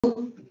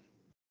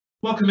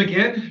Welcome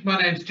again. My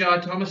name's Jai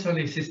Thomas. I'm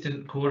the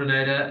Assistant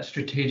Coordinator,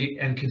 Strategic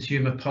and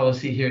Consumer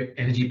Policy here at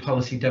Energy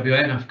Policy WA,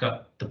 and I've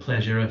got the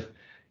pleasure of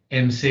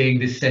emceeing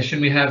this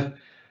session. We have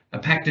a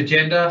packed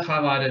agenda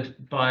highlighted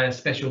by a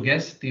special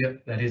guest,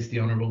 that is the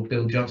Honourable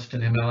Bill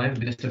Johnston, MLA,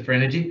 Minister for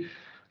Energy,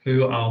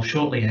 who I'll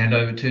shortly hand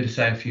over to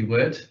say a few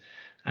words.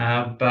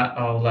 But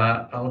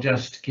I'll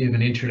just give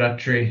an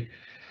introductory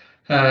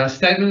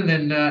statement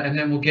and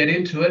then we'll get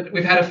into it.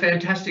 We've had a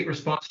fantastic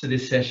response to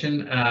this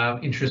session,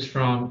 interest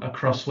from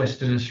across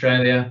Western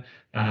Australia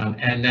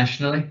and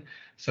nationally.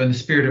 So in the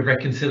spirit of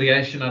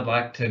reconciliation, I'd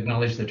like to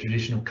acknowledge the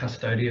traditional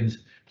custodians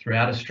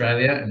throughout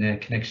Australia and their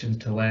connections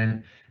to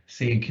land,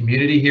 sea and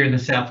community. Here in the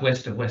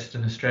southwest of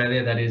Western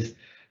Australia, that is,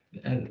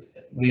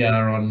 we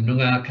are on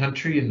Noongar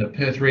country in the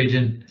Perth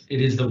region.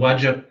 It is the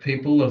Whadjuk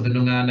people of the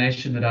Noongar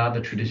nation that are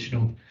the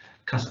traditional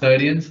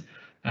custodians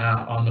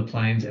on the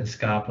plains and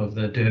scarp of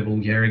the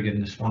Derbarl, Yerrigan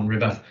and the Swan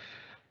River.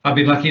 I've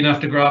been lucky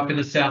enough to grow up in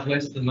the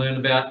southwest and learn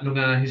about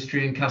Noongar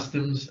history and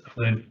customs.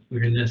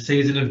 We're in the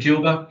season of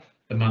Djilba,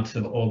 the months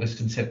of August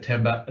and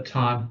September, a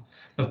time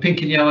of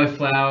pink and yellow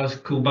flowers,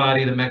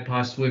 Coolbardie, the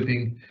magpie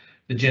swooping,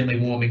 the gently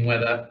warming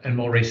weather, and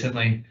more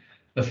recently,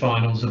 the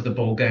finals of the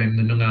ball game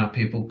the Noongar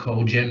people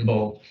call Gen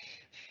Ball.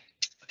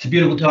 It's a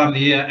beautiful time of the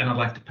year, and I'd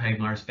like to pay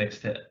my respects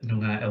to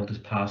Noongar elders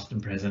past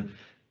and present.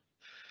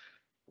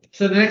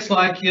 So the next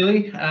slide,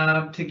 Keely,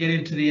 to get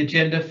into the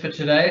agenda for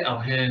today, I'll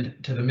hand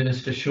to the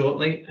Minister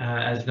shortly.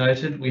 As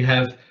noted, we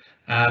have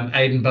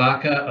Aidan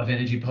Barker of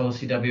Energy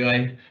Policy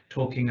WA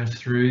talking us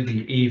through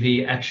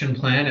the EV action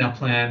plan, our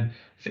plan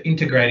for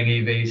integrating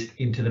EVs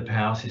into the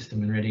power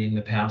system and readying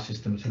the power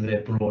system for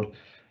their broad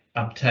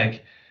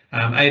uptake.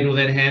 Aidan will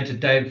then hand to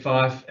Dave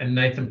Fife and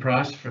Nathan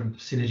Price from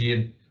Synergy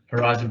and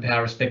Horizon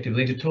Power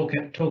respectively to talk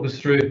us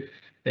through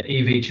the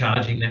EV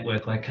charging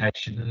network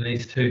location, and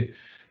these two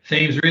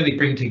themes really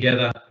bring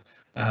together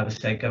the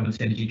state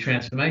government's energy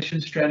transformation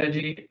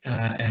strategy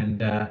and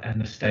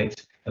the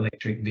state's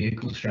electric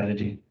vehicle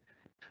strategy.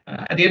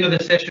 At the end of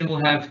the session,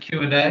 we'll have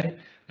Q&A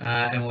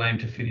and we'll aim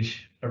to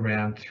finish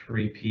around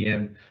 3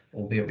 p.m,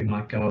 albeit we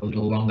might go a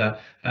little longer.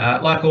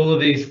 Like all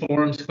of these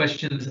forums,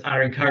 questions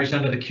are encouraged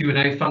under the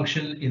Q&A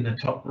function in the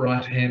top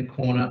right-hand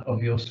corner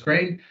of your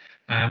screen.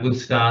 We'll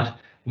start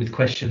with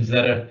questions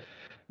that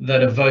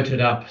are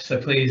voted up,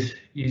 so please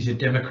use your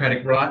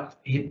democratic right,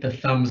 hit the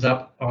thumbs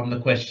up on the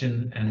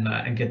question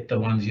and get the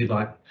ones you'd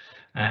like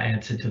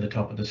answered to the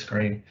top of the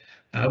screen.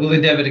 We'll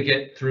endeavour to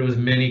get through as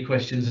many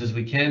questions as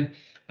we can.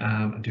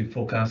 I do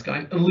forecast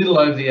going a little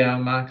over the hour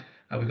mark.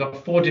 We've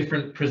got four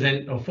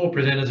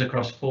presenters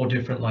across 4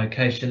 different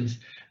locations,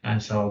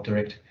 and so I'll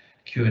direct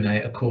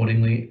Q&A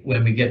accordingly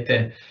when we get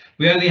there.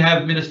 We only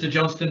have Minister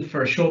Johnston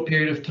for a short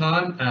period of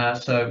time,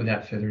 so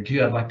without further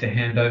ado, I'd like to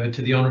hand over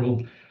to the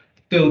Honourable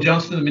Bill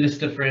Johnston, the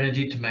Minister for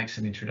Energy, to make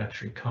some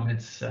introductory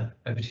comments.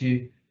 Over to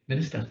you,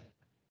 Minister.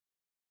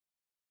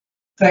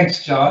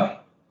 Thanks, Jai.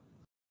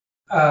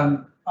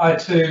 I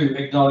too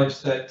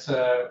acknowledge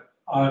that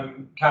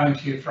I'm coming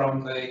to you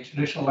from the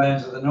traditional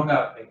lands of the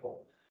Noongar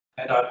people,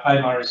 and I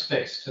pay my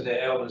respects to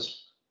their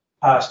elders,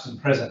 past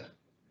and present.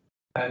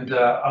 And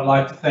I'd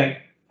like to thank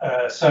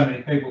so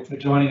many people for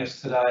joining us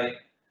today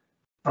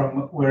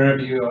from wherever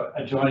you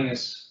are joining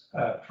us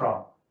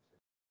from.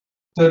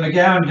 So the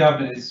McGowan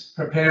government is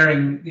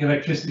preparing the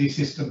electricity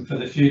system for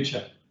the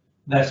future.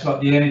 That's what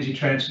the energy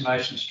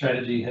transformation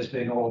strategy has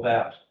been all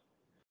about.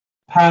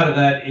 Part of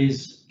that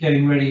is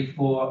getting ready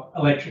for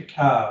electric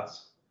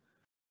cars.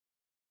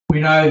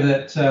 We know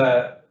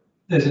that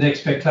there's an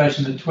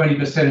expectation that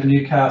 20% of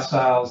new car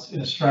sales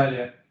in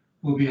Australia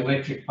will be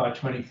electric by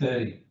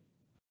 2030.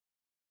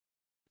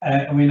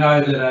 And we know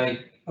that an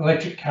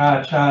electric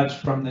car charged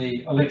from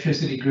the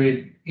electricity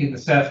grid in the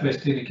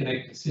Southwest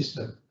Interconnected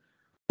System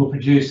will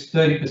produce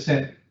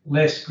 30%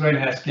 less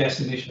greenhouse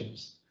gas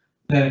emissions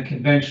than a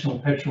conventional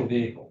petrol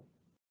vehicle.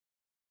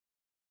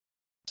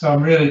 So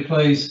I'm really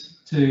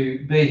pleased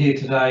to be here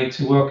today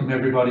to welcome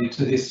everybody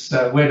to this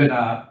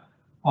webinar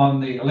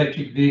on the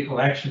Electric Vehicle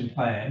Action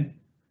Plan,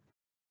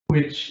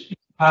 which is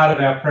part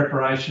of our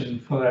preparation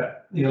for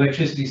the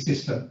electricity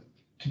system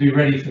to be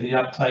ready for the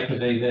uptake of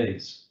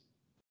EVs.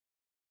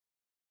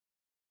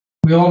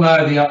 We all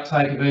know the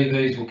uptake of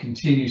EVs will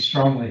continue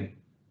strongly.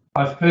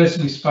 I've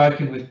personally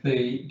spoken with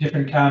the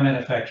different car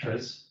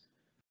manufacturers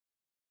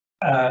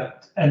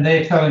and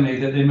they're telling me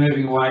that they're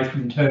moving away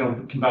from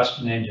internal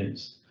combustion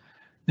engines.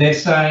 They're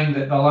saying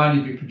that they'll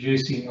only be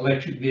producing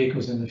electric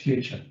vehicles in the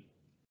future.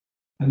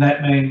 And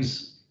that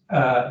means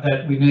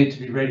that we need to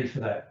be ready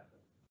for that.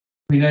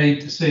 We need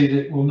to see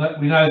that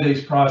we know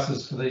these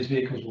prices for these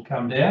vehicles will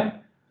come down,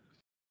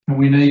 and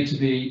we need to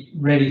be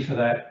ready for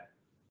that.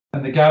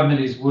 And the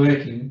government is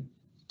working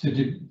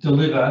to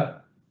deliver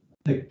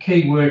the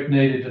key work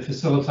needed to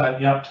facilitate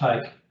the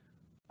uptake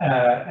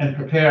and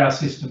prepare our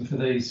system for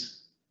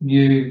these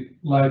new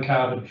low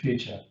carbon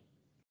future.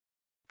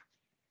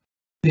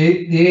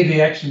 The EV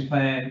Action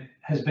Plan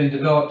has been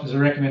developed as a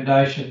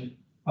recommendation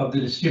of the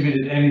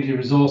Distributed Energy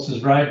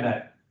Resources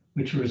Roadmap,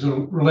 which was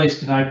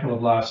released in April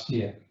of last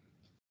year.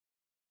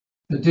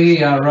 The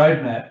DER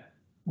roadmap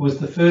was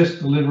the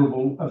first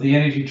deliverable of the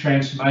energy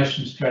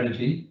transformation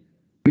strategy,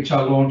 which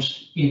I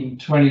launched in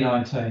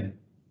 2019.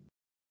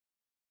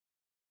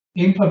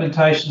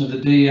 Implementation of the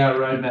DER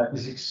roadmap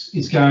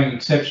is going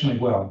exceptionally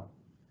well.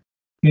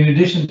 In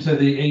addition to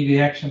the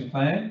EV action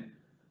plan,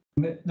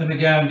 the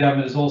McGowan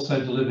government has also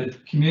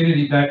delivered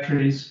community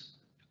batteries.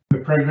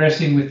 We're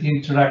progressing with the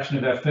introduction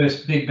of our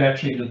first big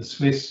battery to the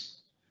Swiss.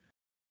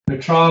 We're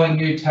trialling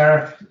new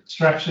tariff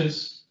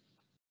structures.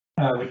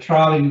 We're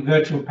trialling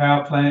virtual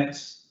power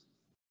plants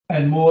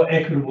and more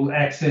equitable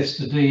access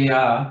to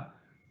DER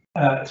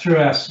through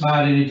our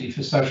Smart Energy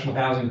for Social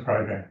Housing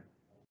program.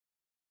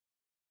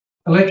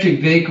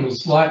 Electric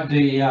vehicles like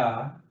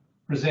DER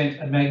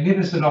present a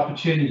magnificent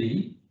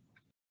opportunity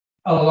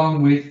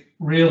along with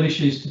real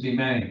issues to be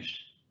managed.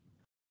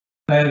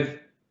 They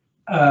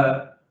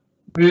have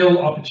real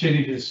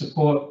opportunity to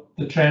support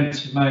the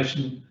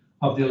transformation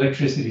of the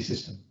electricity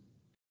system.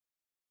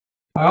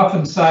 I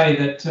often say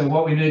that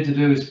what we need to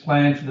do is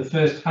plan for the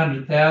first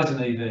 100,000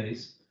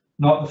 EVs,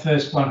 not the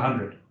first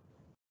 100.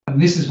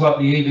 And this is what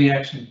the EV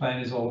action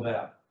plan is all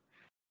about.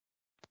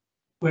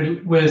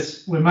 We're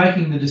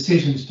making the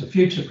decisions to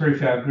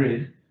future-proof our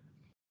grid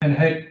and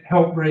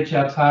help reach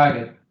our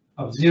target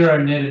of zero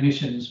net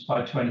emissions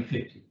by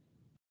 2050.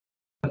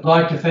 I'd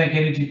like to thank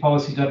Energy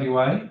Policy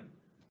WA,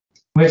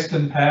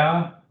 Western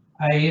Power,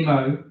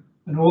 AEMO,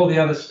 and all the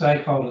other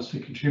stakeholders for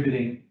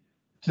contributing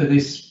to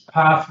this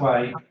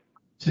pathway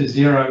to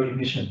zero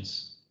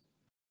emissions.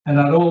 And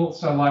I'd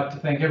also like to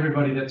thank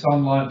everybody that's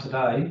online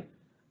today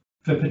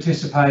for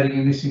participating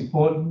in this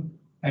important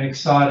and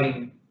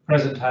exciting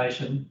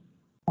presentation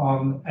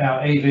on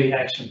our EV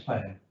action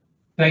plan.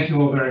 Thank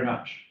you all very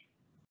much.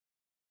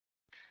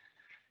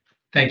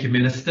 Thank you,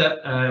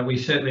 Minister. We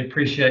certainly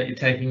appreciate you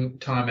taking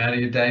time out of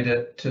your day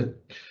to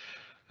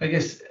I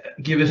guess,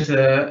 give us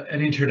an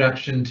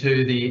introduction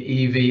to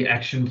the EV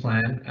action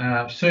plan.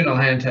 Soon I'll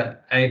hand to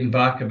Aidan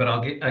Barker, but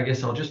I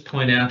guess I'll just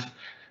point out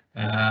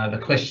the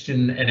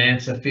question and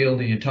answer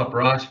field in your top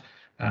right.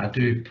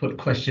 Do put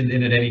questions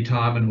in at any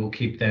time and we'll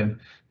keep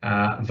them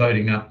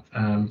voting up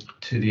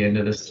to the end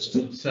of this.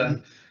 So,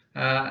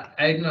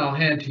 Aidan, I'll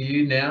hand to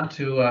you now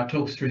to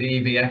talk us through the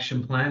EV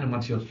action plan, and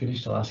once you're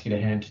finished, I'll ask you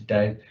to hand to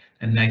Dave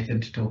and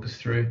Nathan to talk us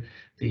through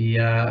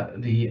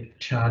the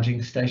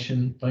charging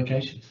station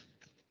locations.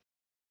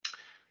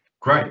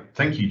 Great,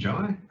 thank you,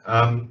 Jai.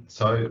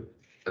 So,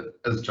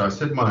 as Jai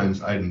said, my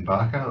name's Aidan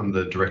Barker. I'm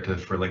the Director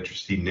for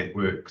Electricity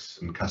Networks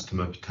and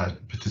Customer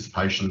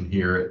Participation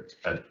here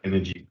at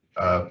Energy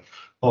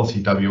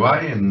Policy WA,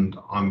 and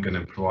I'm going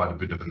to provide a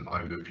bit of an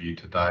overview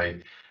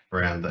today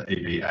around the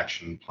EV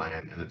action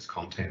plan and its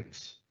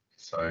contents.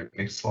 So,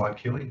 next slide,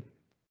 Keely.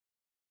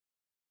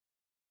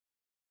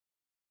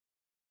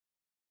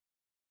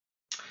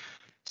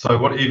 So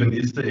what even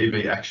is the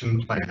EV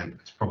action plan?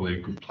 It's probably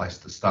a good place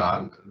to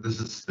start. This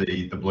is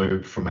the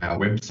blurb from our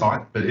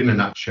website, but in a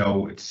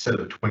nutshell, it's a set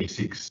of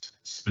 26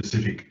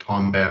 specific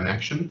time-bound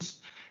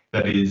actions.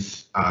 That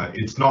is,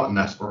 it's not an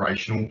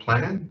aspirational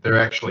plan. They're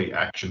actually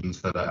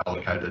actions that are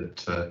allocated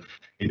to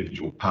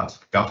individual parts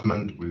of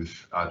government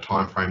with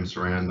timeframes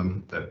around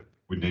them that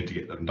we need to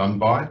get them done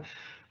by.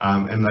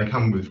 And they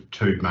come with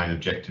two main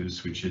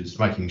objectives, which is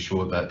making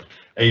sure that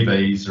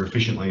EVs are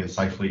efficiently and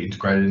safely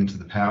integrated into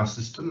the power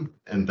system,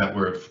 and that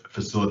we're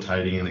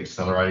facilitating and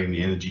accelerating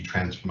the energy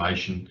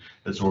transformation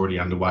that's already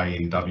underway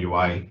in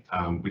WA,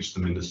 which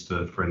the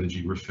Minister for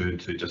Energy referred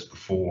to just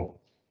before.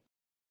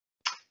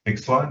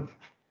 Next slide.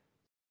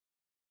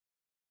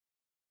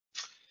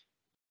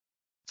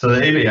 So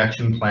the EV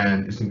action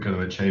plan isn't going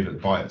to achieve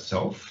it by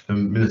itself. The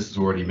Minister's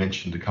already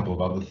mentioned a couple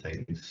of other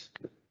things.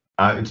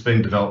 It's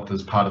been developed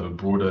as part of a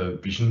broader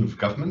vision of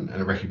government,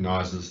 and it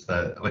recognises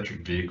that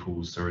electric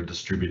vehicles are a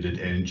distributed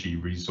energy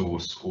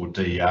resource, or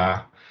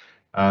DER.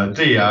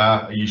 DER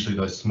are usually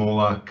those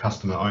smaller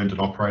customer owned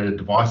and operated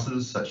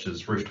devices such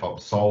as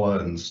rooftop solar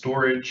and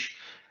storage.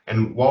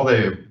 And while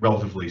they're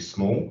relatively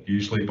small,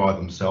 usually by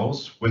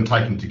themselves, when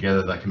taken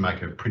together, they can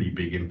make a pretty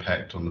big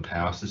impact on the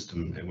power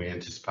system, and we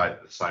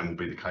anticipate the same will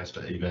be the case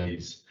for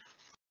EVs.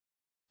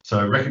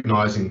 So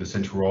recognising the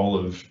central role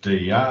of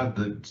DER,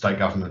 the state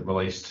government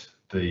released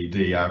the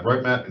DER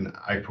roadmap in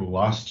April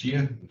last year,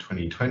 in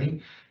 2020,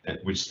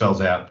 which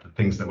spells out the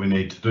things that we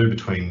need to do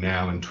between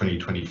now and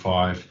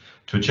 2025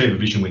 to achieve a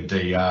vision where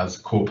DER is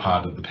a core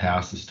part of the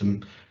power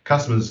system.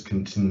 Customers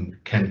can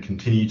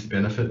continue to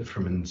benefit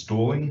from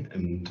installing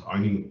and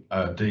owning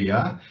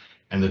DER,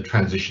 and the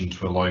transition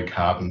to a low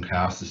carbon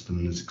power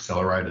system is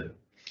accelerated.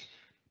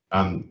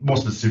 More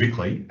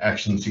specifically,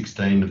 Action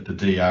 16 of the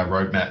DER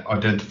roadmap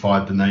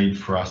identified the need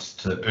for us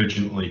to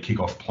urgently kick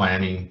off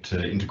planning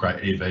to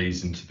integrate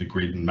EVs into the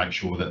grid and make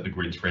sure that the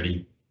grid's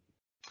ready.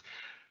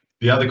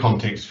 The other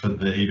context for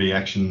the EV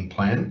action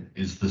plan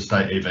is the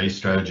state EV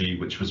strategy,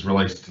 which was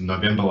released in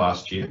November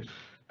last year.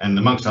 And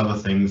amongst other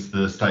things,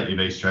 the state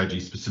EV strategy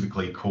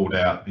specifically called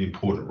out the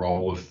important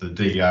role of the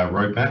DER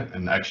roadmap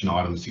and action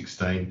item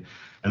 16,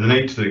 and the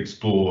need to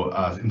explore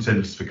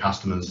incentives for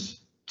customers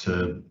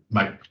to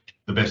make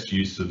the best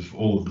use of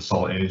all of the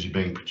solar energy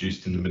being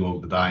produced in the middle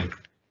of the day.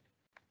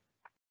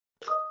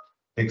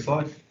 Next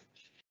slide.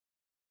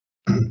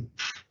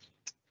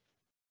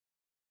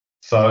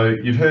 So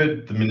you've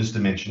heard the Minister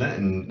mention it,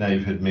 and now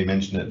you've heard me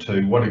mention it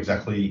too. What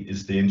exactly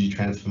is the energy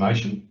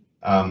transformation?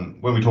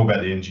 When we talk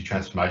about the energy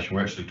transformation,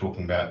 we're actually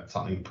talking about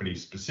something pretty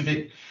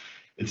specific.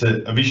 It's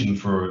a vision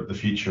for the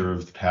future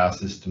of the power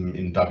system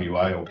in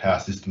WA, or power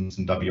systems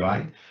in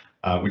WA,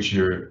 which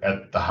are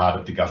at the heart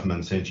of the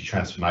government's energy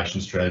transformation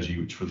strategy,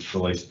 which was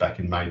released back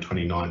in May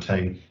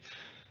 2019.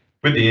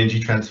 With the energy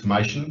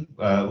transformation,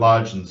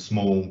 large and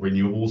small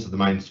renewables are the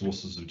main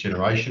sources of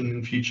generation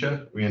in the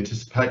future, we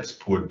anticipate,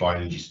 supported by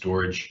energy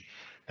storage.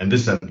 And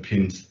this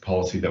underpins the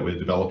policy that we're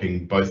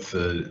developing, both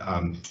for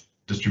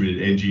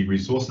distributed energy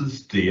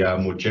resources, DER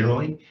more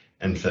generally,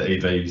 and for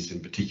EVs in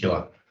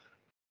particular.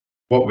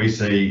 What we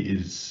see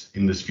is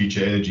in this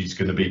future, energy is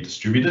going to be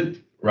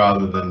distributed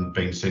rather than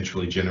being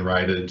centrally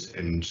generated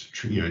and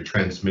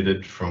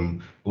transmitted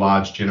from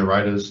large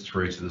generators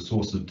through to the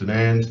source of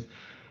demand.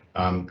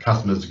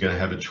 Customers are going to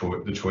have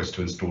the choice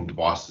to install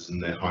devices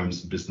in their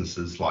homes and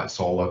businesses like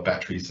solar,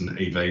 batteries and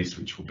EVs,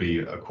 which will be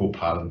a core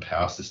part of the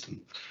power system.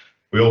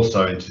 We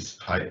also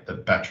anticipate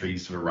that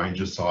batteries of a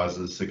range of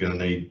sizes are going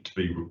to need to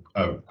be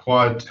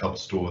required to help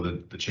store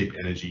the cheap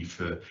energy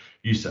for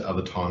use at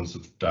other times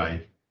of the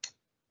day.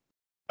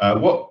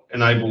 What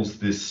enables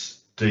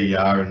this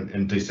DER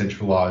and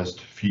decentralised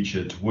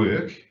future to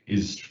work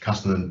is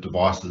customer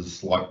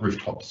devices like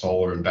rooftop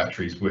solar and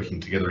batteries working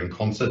together in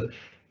concert.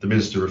 The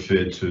Minister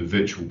referred to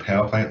virtual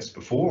power plants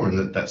before,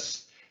 and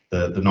that's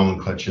the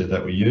nomenclature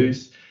that we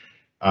use.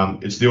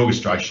 It's the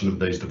orchestration of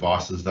these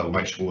devices that will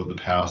make sure the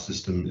power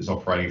system is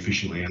operating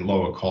efficiently and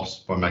lower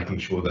cost by making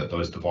sure that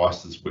those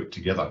devices work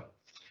together.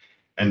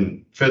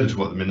 And further to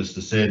what the Minister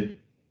said,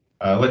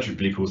 electric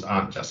vehicles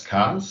aren't just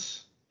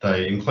cars.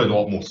 They include a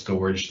lot more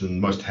storage than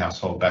most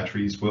household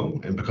batteries will,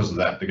 and because of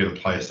that, they're going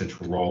to play a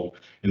central role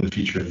in the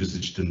future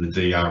envisaged in the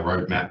DER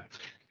roadmap.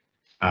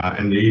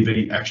 And the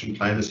EV action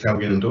plan is how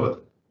we're going to do it.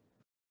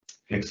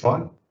 Next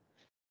slide.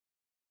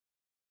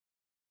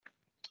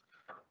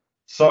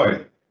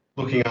 So,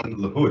 looking under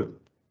the hood,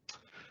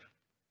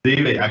 the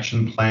EV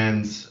action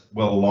plan's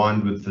well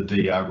aligned with the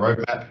DER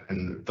roadmap,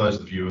 and those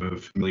of you who are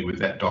familiar with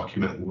that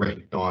document will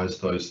recognise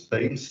those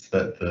themes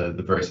that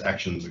the various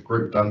actions are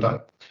grouped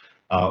under.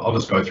 I'll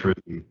just go through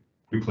them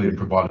quickly and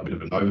provide a bit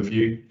of an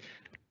overview.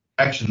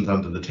 Actions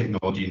under the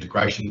technology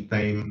integration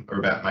theme are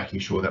about making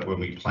sure that when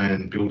we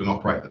plan, build and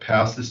operate the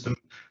power system,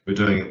 we're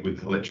doing it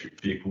with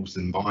electric vehicles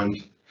in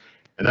mind.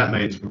 And that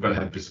means we've got to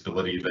have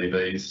visibility of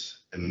EVs,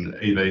 and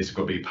EVs have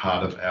got to be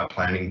part of our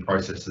planning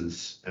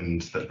processes,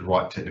 and that the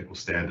right technical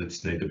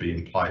standards need to be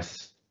in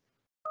place.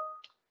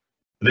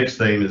 The next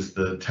theme is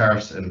the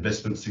tariffs and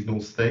investment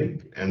signals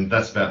theme, and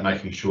that's about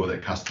making sure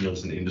that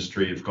customers and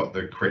industry have got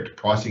the correct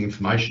pricing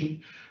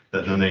information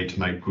that they need to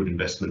make good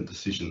investment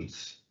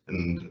decisions,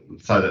 and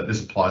so that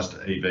this applies to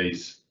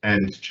EVs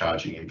and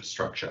charging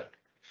infrastructure.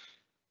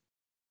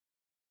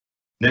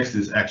 Next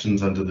is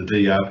actions under the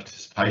DER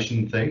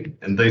participation theme,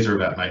 and these are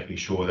about making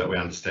sure that we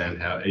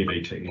understand how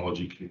EV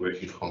technology can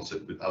work in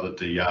concert with other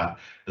DER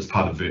as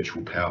part of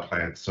virtual power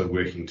plants, so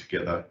working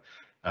together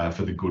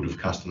for the good of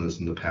customers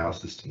and the power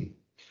system.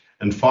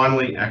 And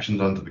finally,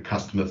 actions under the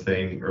customer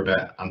theme are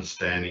about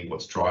understanding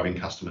what's driving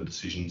customer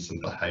decisions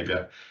and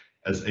behaviour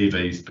as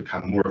EVs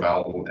become more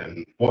available,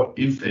 and what,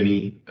 if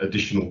any,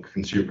 additional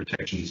consumer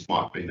protections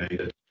might be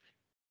needed.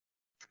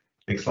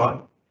 Next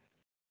slide.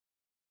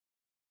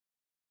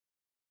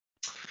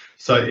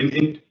 So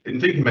in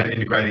thinking about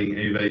integrating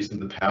EVs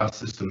into the power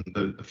system,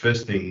 the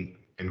first thing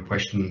in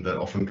question that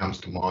often comes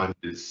to mind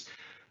is,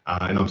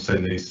 and I've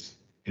seen these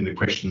in the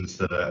questions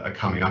that are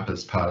coming up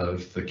as part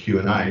of the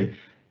Q&A,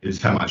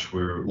 is how much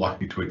we're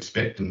likely to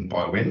expect and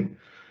by when.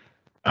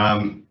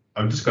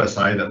 I've just got to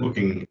say that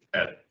looking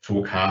at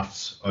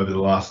forecasts over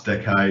the last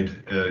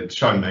decade, it's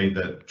shown me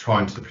that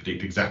trying to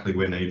predict exactly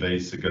when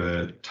EVs are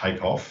going to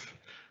take off,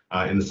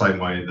 in the same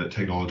way that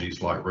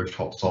technologies like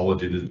rooftop solar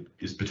did,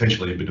 is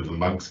potentially a bit of a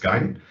mug's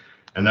game.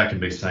 And that can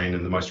be seen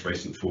in the most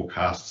recent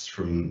forecasts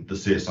from the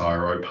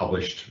CSIRO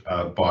published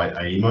by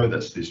AEMO,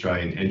 that's the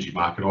Australian Energy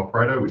Market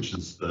Operator, which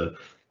is the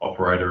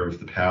operator of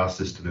the power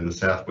system in the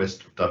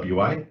southwest of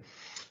WA.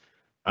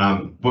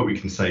 What we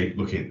can see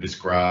looking at this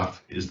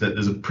graph is that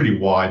there's a pretty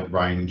wide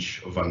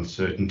range of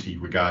uncertainty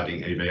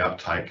regarding EV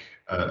uptake,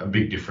 a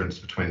big difference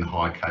between the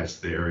high case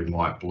there in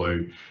light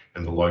blue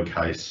and the low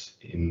case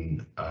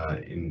in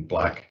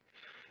black.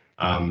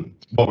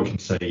 What we can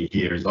see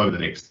here is over the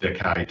next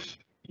decade,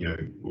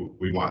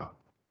 we might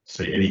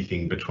see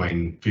anything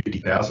between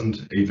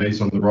 50,000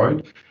 EVs on the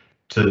road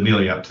to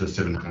nearly up to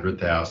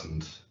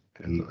 700,000.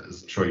 And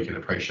as I'm sure you can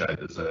appreciate,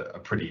 there's a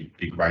pretty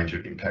big range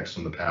of impacts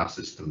on the power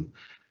system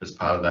as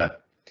part of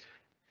that.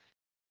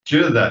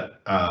 Due to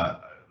that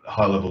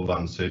high level of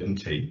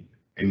uncertainty,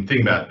 in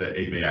thinking about the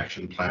EV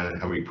action plan and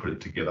how we put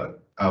it together,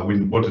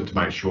 we wanted to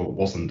make sure it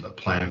wasn't a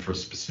plan for a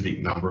specific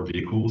number of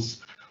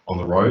vehicles on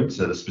the roads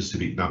at a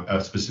specific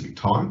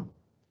time.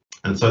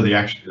 And so the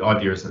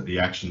idea is that the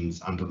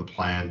actions under the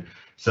plan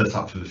sets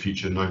up for the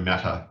future, no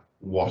matter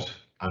what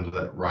under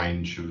that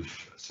range of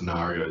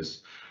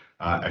scenarios.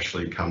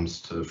 actually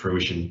comes to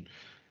fruition.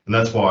 And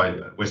that's why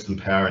Western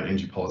Power and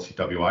Energy Policy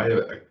WA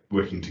are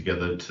working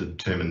together to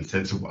determine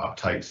sensible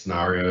uptake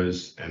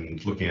scenarios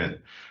and looking at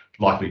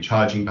likely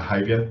charging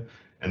behaviour,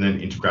 and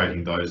then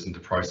integrating those into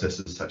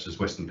processes such as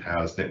Western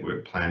Power's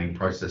network planning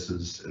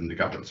processes and the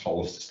government's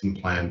whole of system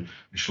plan,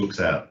 which looks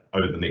out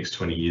over the next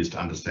 20 years to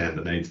understand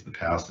the needs of the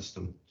power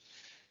system.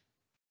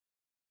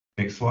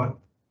 Next slide.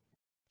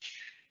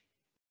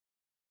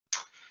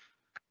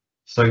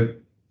 So,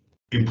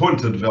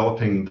 important to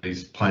developing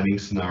these planning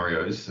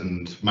scenarios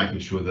and making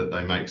sure that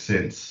they make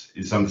sense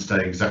is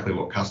understanding exactly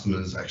what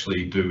customers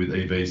actually do with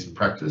EVs in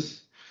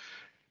practice.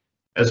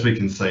 As we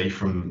can see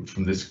from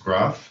this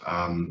graph,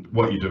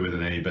 what you do with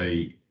an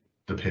EV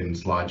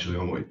depends largely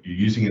on what you're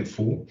using it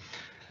for.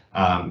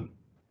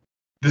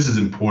 This is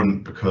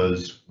important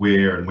because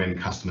where and when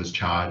customers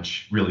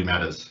charge really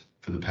matters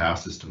for the power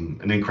system.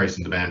 An increase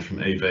in demand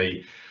from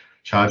EV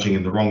charging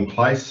in the wrong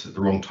place at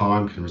the wrong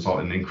time can result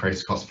in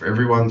increased cost for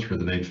everyone through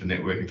the need for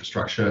network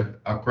infrastructure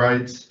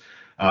upgrades,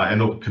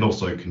 and can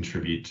also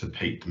contribute to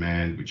peak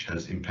demand, which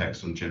has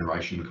impacts on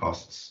generation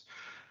costs.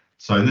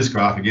 So in this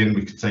graph, again,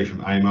 we can see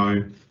from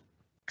AEMO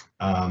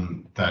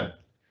that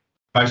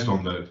based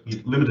on the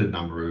limited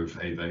number of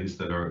EVs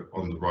that are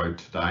on the road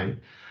today,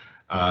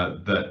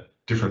 that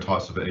different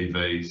types of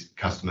EVs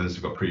customers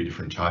have got pretty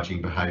different charging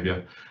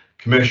behaviour.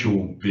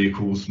 Commercial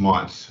vehicles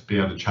might be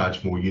able to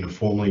charge more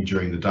uniformly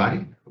during the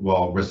day,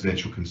 while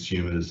residential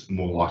consumers are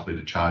more likely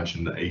to charge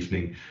in the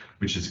evening,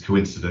 which is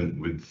coincident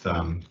with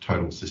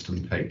total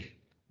system peak.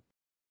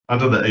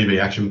 Under the EV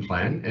Action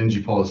Plan,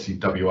 Energy Policy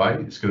WA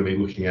is going to be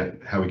looking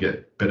at how we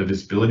get better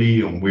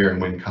visibility on where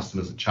and when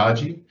customers are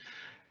charging.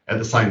 At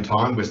the same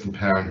time, Western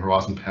Power and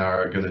Horizon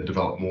Power are going to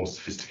develop more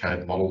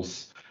sophisticated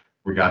models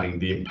regarding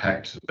the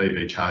impact of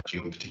EV charging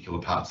on particular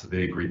parts of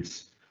their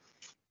grids.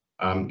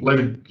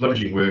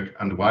 Leveraging work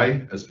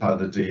underway as part of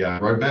the DER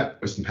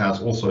roadmap. Western Power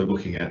is also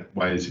looking at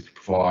ways it can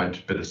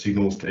provide better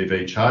signals to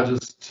EV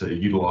chargers to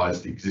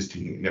utilise the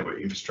existing network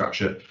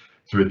infrastructure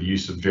through the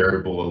use of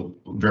variable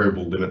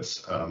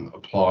limits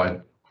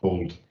applied,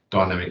 called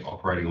dynamic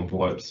operating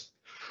envelopes.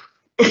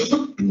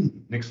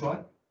 Next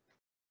slide.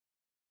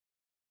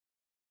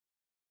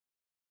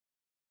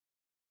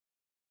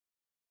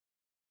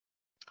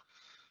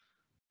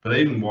 But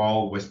even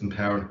while Western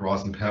Power and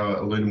Horizon Power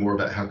are learning more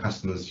about how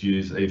customers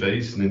use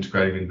EVs and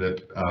integrating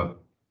the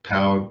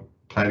power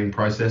planning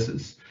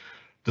processes,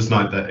 just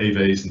note that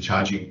EVs and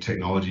charging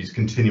technology is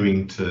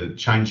continuing to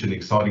change in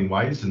exciting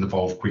ways and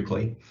evolve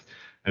quickly.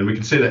 And we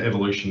can see that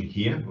evolution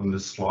here on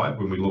this slide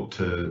when we look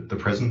to the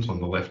present on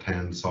the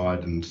left-hand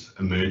side and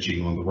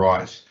emerging on the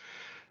right.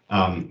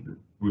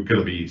 We're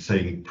going to be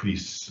seeing pretty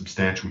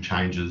substantial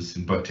changes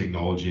in both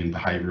technology and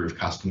behaviour of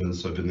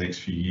customers over the next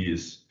few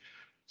years.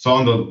 So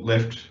on the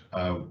left,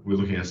 we're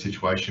looking at a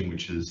situation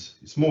which is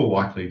it's more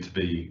likely to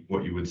be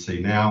what you would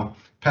see now,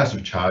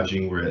 passive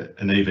charging, where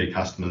an EV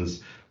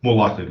customer's more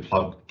likely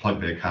to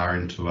plug their car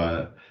into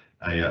a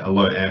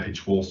low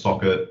ampage wall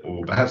socket,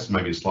 or perhaps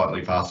maybe a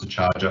slightly faster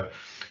charger,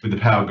 with the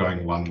power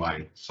going one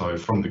way, so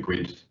from the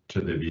grid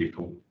to their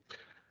vehicle.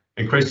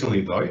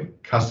 Increasingly though,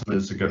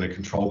 customers are going to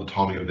control the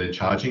timing of their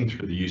charging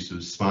through the use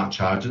of smart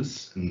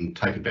chargers and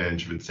take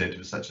advantage of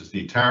incentives such as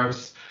new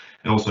tariffs,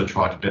 and also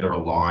try to better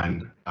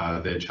align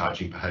their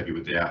charging behaviour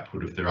with the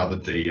output of their other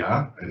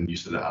DER and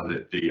use of the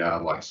other DER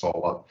like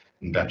solar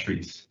and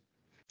batteries.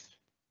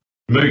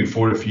 Moving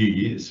forward a few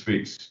years, we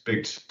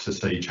expect to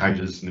see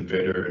changes in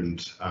inverter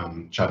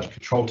and charge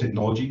control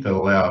technology that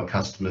allow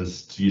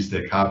customers to use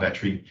their car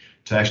battery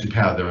to actually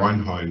power their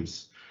own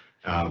homes,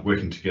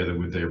 working together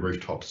with their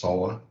rooftop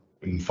solar.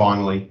 And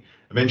finally,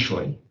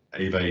 eventually,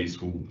 EVs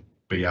will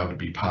be able to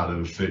be part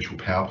of virtual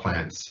power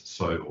plants,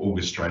 so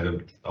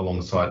orchestrated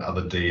alongside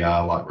other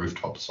DER like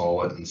rooftop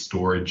solar and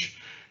storage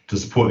to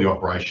support the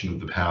operation of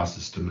the power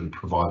system and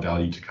provide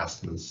value to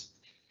customers.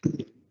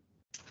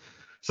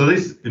 So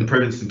these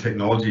improvements in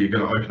technology are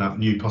going to open up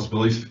new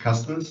possibilities for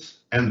customers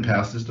and the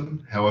power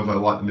system. However,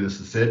 like the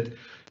Minister said,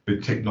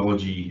 with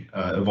technology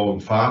evolving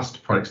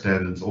fast, product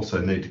standards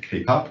also need to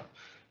keep up.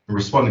 And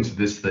responding to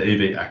this, the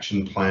EV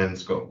Action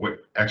Plan's got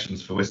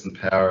actions for Western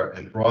Power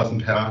and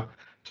Horizon Power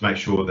to make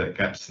sure that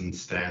gaps in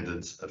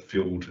standards are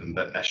filled and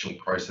that national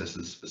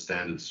processes for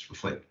standards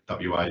reflect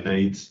WA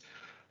needs.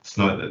 Let's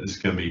note that this is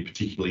going to be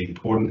particularly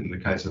important in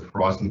the case of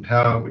Horizon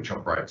Power, which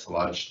operates a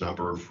large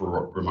number of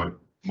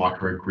remote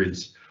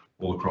microgrids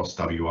all across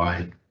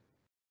WA.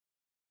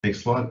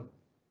 Next slide.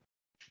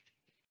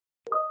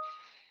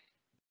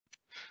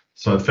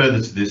 So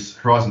further to this,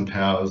 Horizon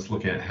Power is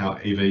looking at how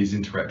EVs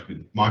interact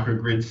with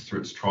microgrids through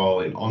its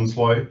trial in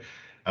Onslow,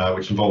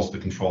 which involves the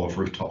control of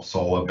rooftop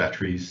solar,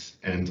 batteries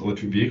and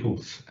electric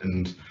vehicles.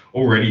 And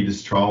already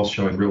this trial is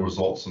showing real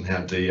results on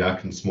how DER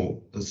can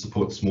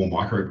support small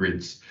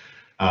microgrids,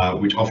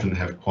 which often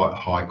have quite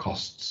high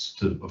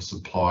costs of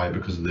supply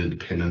because of their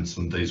dependence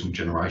on diesel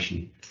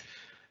generation.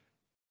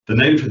 The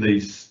need for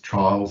these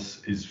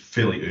trials is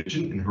fairly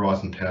urgent in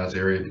Horizon Power's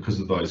area because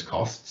of those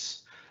costs.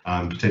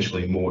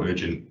 potentially more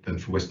urgent than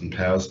for Western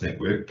Power's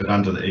network. But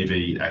under the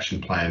EV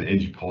Action Plan,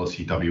 Energy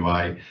Policy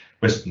WA,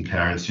 Western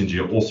Power and Synergy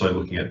are also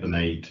looking at the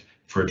need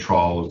for a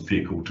trial of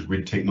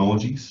vehicle-to-grid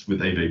technologies,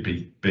 with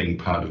EV being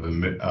part of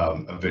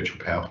a virtual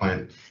power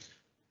plant.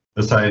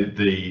 Let's say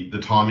the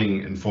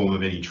timing and form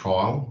of any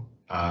trial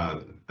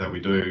that we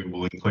do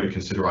will include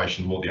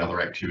consideration of all the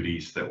other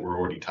activities that were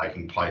already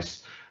taking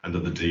place under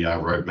the DR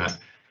roadmap.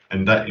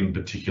 And that in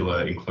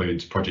particular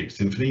includes Project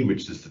Symphony,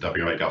 which is the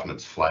WA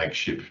government's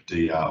flagship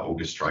DR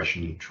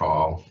orchestration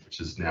trial, which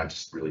is now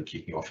just really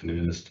kicking off in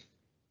earnest.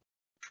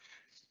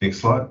 Next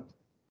slide.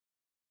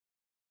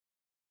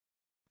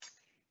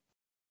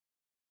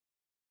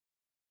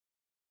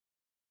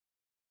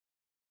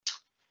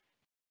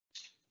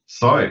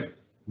 So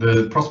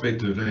the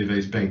prospect of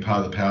EVs being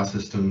part of the power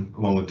system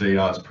along with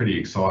DR is pretty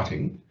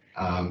exciting.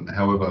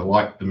 However,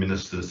 like the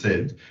Minister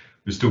said,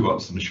 we've still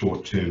got some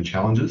short-term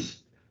challenges.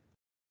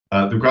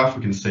 The graph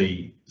we can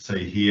see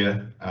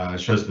here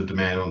shows the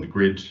demand on the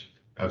grid,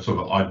 sort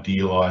of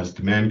idealised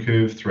demand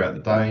curve throughout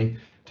the day,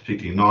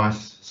 depicting a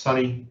nice,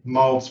 sunny,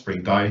 mild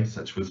spring day,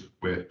 such as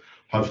we're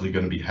hopefully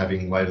going to be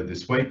having later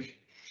this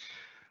week,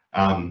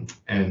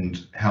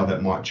 and how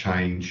that might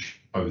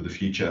change over the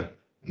future.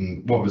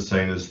 And what we're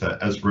seeing is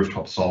that as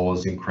rooftop solar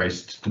has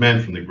increased,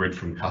 demand from the grid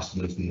from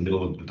customers in the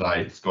middle of the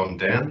day has gone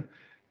down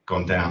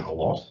a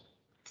lot.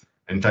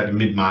 In fact, in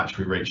mid-March,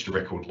 we reached a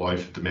record low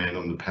for demand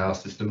on the power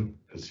system,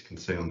 as you can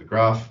see on the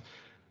graph.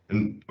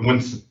 And in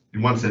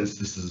one sense,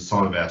 this is a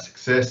sign of our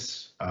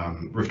success.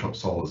 Rooftop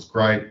solar is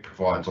great,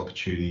 provides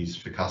opportunities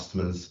for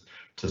customers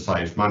to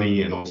save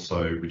money and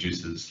also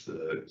reduces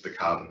the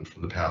carbon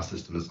from the power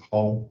system as a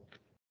whole.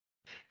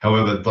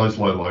 However, those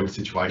low load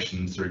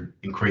situations are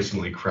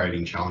increasingly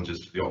creating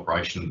challenges for the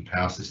operation of the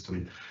power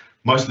system,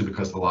 mostly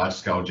because the large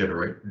scale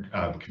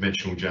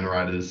conventional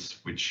generators,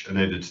 which are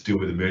needed to deal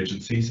with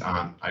emergencies,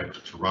 aren't able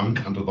to run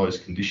under those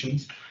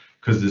conditions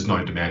because there's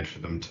no demand for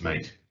them to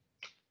meet.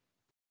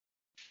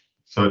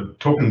 So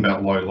talking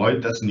about low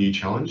load, that's a new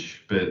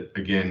challenge, but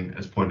again,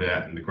 as pointed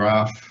out in the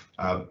graph,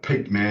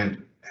 peak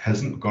demand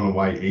hasn't gone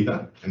away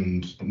either,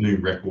 and new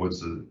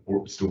records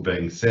are still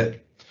being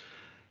set.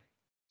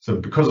 So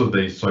because of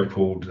these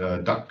so-called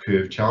duck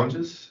curve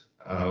challenges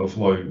of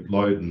low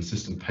load and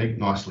system peak,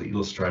 nicely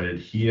illustrated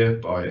here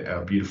by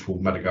our beautiful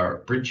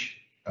Mudgurra Bridge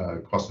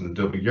crossing the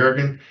Derby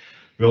Yerrigan,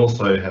 we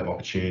also have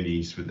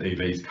opportunities with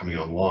EVs coming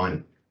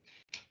online.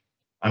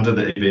 Under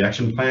the EV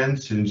Action Plan,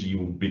 Synergy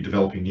will be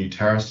developing new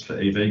tariffs for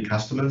EV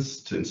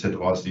customers to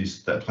incentivise the use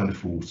of that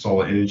plentiful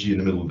solar energy in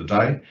the middle of the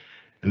day,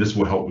 and this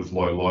will help with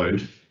low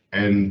load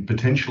and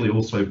potentially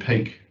also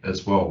peak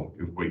as well,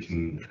 if we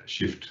can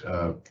shift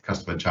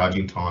customer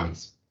charging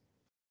times.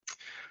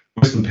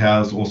 Western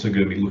Power is also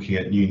going to be looking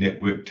at new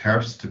network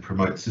tariffs to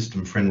promote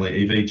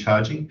system-friendly EV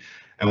charging,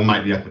 and will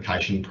make the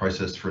application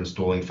process for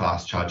installing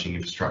fast charging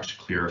infrastructure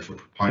clearer for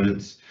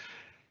proponents.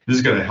 This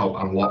is going to help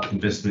unlock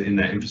investment in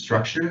that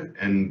infrastructure,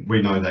 and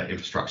we know that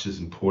infrastructure is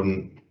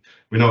important.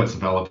 We know its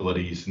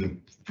availability is a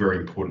very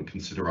important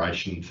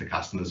consideration for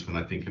customers when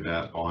they think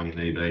about buying an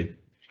EV.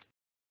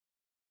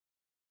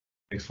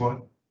 Next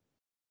slide.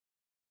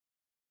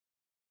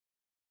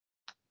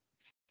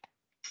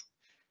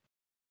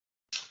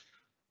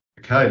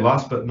 Okay,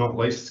 last but not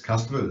least,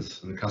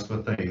 customers and the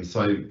customer theme.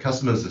 So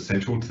customers are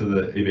central to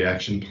the EV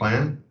Action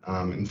Plan.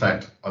 In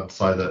fact, I'd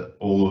say that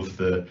all of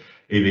the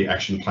EV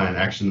Action Plan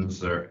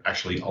actions are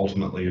actually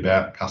ultimately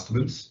about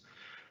customers,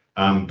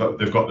 but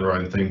they've got their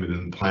own theme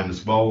within the plan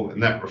as well,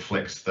 and that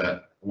reflects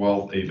that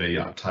while EV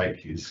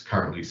uptake is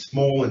currently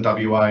small in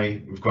WA,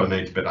 we've got to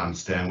need to better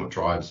understand what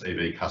drives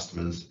EV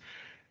customers,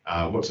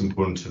 what's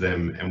important to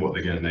them, and what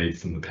they're going to need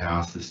from the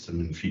power system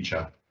in the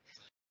future.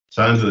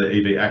 So under the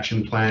EV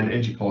Action Plan,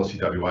 Energy Policy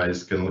WA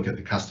is going to look at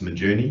the customer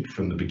journey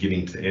from the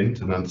beginning to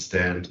end and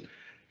understand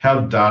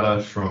how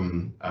data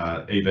from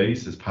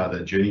EVs as part of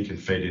that journey can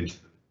feed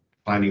into the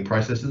planning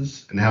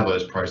processes and how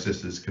those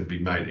processes can be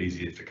made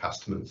easier for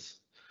customers.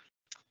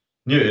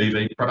 New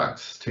EV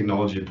products,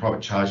 technology and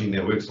private charging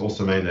networks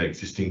also mean that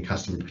existing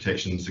customer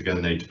protections are going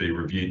to need to be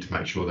reviewed to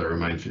make sure they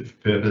remain fit for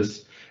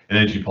purpose. And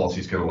Energy Policy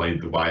is going to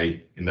lead the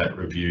way in that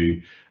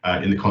review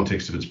in the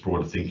context of its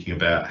broader thinking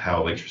about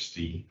how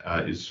electricity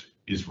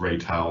is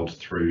retailed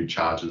through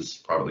chargers,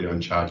 privately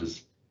owned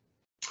chargers.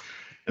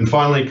 And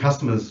finally,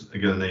 customers are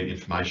going to need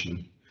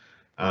information.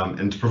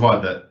 And to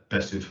provide that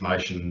best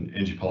information,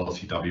 Energy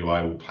Policy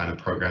WA will plan a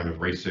program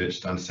of research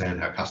to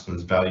understand how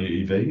customers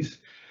value EVs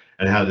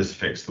and how this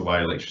affects the way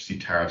electricity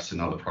tariffs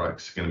and other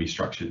products are going to be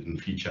structured in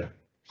the future.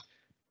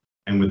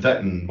 And with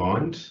that in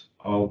mind,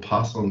 I'll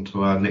pass on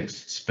to our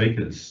next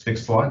speakers.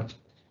 Next slide.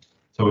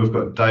 So we've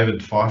got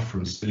David Fife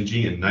from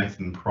Synergy and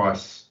Nathan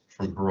Price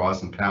from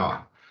Horizon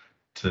Power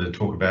to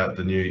talk about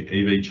the new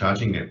EV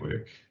charging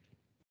network.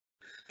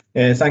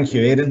 Thank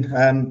you, Aidan.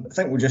 I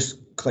think we'll just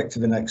click to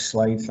the next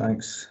slide.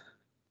 Thanks,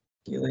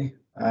 Keely.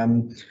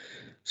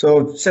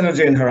 So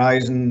Synergy and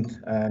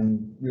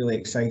Horizon, really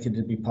excited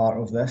to be part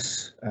of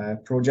this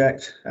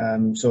project.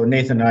 So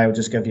Nathan and I will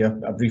just give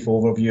you a brief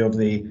overview of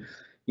the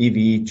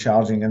EV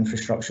charging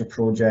infrastructure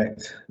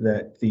project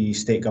that the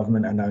state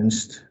government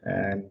announced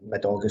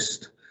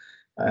mid-August.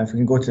 If we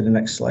can go to the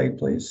next slide,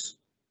 please.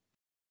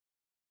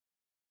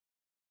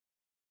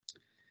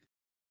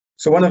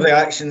 So one of the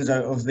actions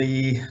out of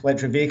the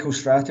electric vehicle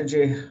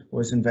strategy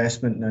was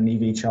investment in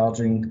EV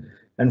charging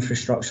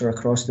infrastructure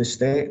across the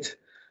state.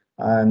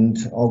 And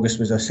August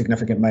was a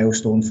significant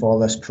milestone for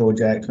this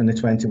project when the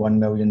 $21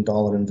 million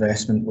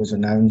investment was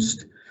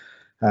announced.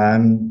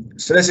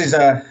 So this is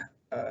a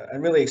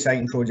really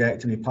exciting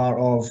project to be part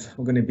of.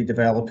 We're going to be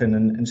developing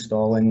and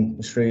installing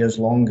Australia's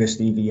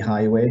longest EV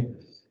highway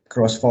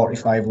across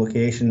 45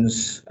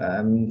 locations,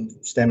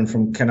 stemming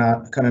from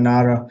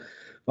Kununurra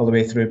all the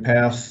way through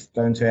Perth,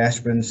 down to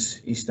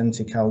Esperance, east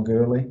into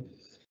Kalgoorlie.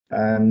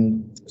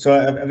 So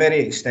a very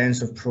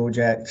extensive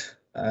project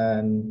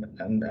and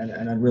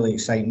a really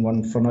exciting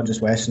one for not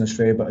just Western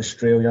Australia, but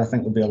Australia. I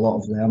think there'll be a lot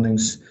of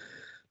learnings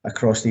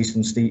across the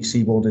eastern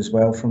seaboard as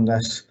well from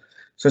this.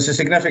 So it's a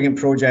significant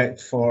project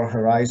for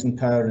Horizon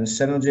Power and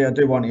Synergy. I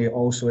do want to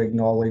also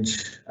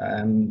acknowledge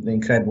the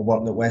incredible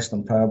work that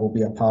Western Power will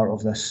be a part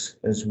of this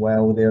as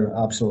well. They're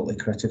absolutely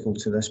critical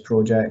to this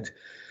project.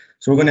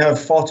 So we're going to have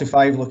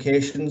 45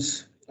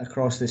 locations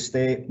across the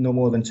state, no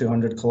more than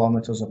 200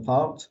 kilometres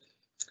apart.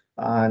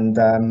 And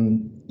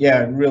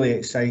yeah, really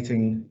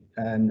exciting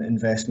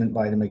investment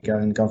by the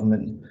McGowan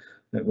government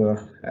that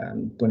we're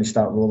going to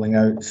start rolling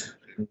out.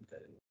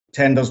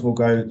 Tenders will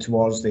go out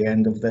towards the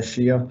end of this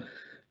year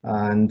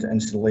and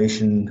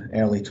installation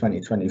early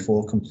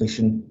 2024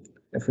 completion.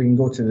 If we can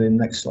go to the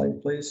next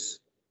slide, please.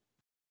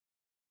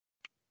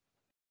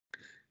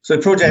 So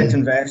project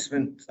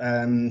investment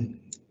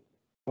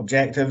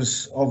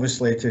objectives,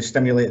 obviously to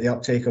stimulate the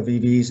uptake of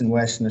EVs in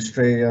Western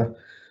Australia,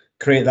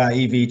 create that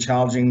EV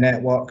charging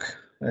network,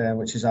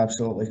 which is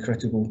absolutely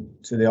critical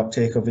to the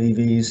uptake of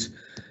EVs.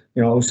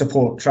 You know,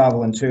 support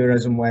travel and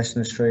tourism in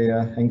Western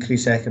Australia,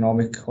 increase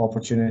economic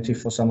opportunity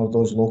for some of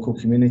those local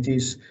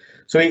communities.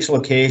 So each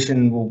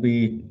location will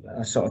be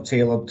a sort of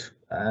tailored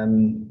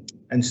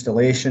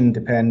installation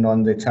depending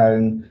on the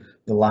town,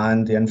 the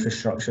land, the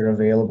infrastructure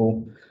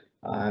available.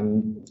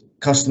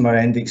 Customer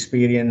end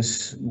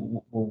experience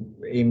will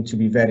aim to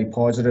be very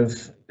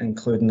positive,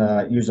 including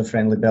a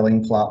user-friendly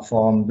billing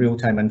platform,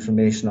 real-time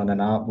information on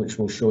an app which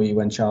will show you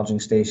when charging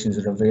stations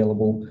are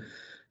available,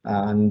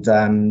 and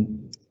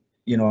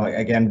you know,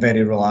 again,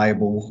 very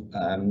reliable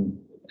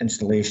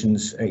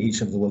installations at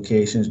each of the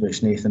locations,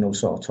 which Nathan will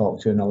sort of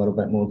talk to in a little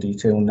bit more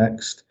detail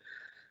next.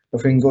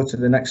 If we can go to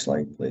the next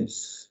slide,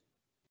 please.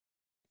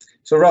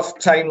 So rough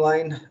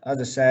timeline, as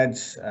I said,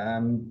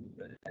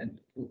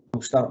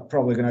 we'll start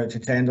probably going out to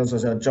tenders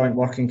as a joint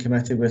working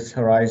committee with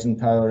Horizon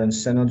Power and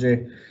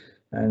Synergy.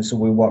 And so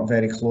we work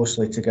very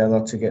closely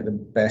together to get the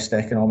best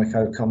economic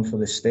outcome for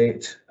the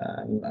state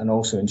and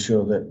also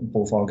ensure that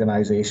both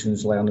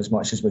organisations learn as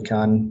much as we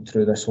can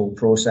through this whole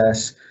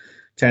process.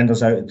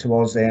 Tenders out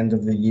towards the end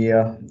of the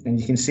year, and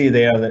you can see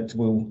there that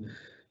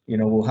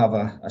we'll have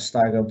a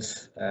staggered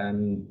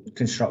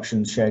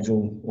construction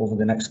schedule over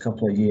the next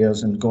couple of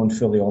years and going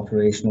fully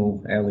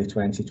operational early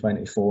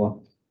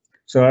 2024.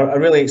 So a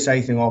really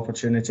exciting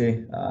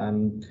opportunity.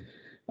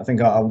 I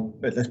think I'll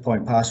at this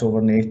point pass over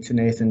to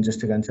Nathan just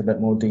to get into a bit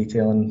more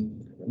detail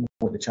on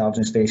what the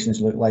charging stations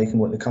look like and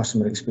what the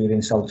customer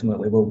experience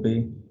ultimately will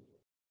be.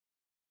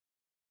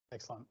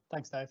 Excellent.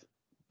 Thanks, Dave.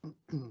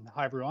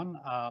 Hi, everyone.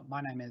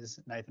 My name is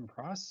Nathan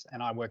Price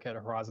and I work at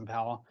Horizon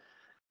Power.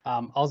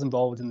 I was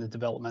involved in the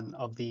development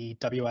of the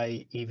WA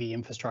EV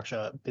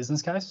infrastructure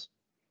business case.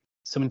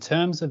 So in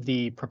terms of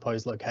the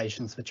proposed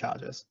locations for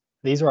chargers,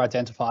 these are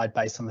identified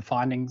based on the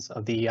findings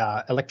of the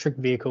Electric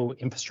Vehicle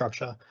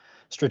Infrastructure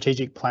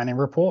Strategic Planning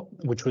Report,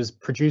 which was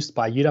produced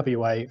by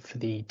UWA for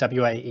the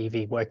WA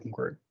EV Working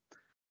Group.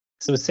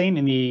 So as seen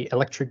in the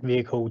electric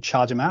vehicle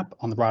charger map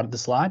on the right of the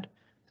slide,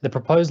 the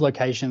proposed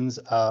locations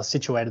are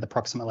situated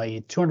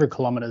approximately 200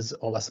 kilometres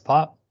or less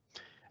apart,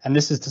 and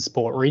this is to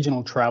support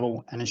regional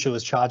travel and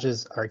ensures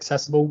chargers are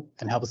accessible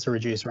and helps to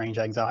reduce range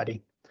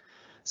anxiety.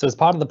 So as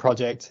part of the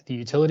project, the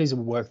utilities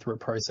will work through a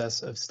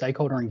process of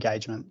stakeholder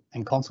engagement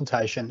and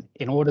consultation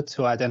in order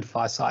to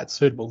identify sites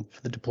suitable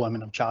for the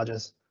deployment of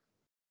chargers.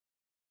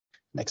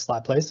 Next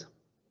slide, please.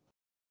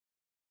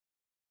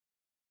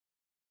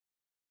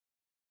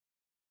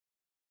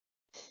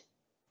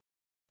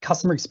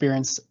 Customer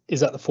experience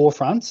is at the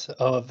forefront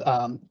of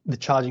the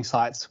charging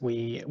sites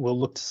we will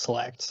look to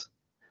select.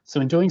 So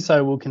in doing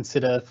so, we'll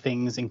consider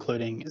things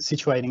including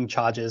situating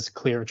chargers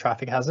clear of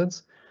traffic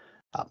hazards,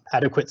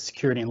 adequate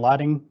security and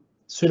lighting,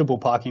 suitable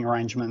parking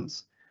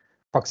arrangements,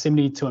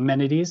 proximity to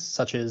amenities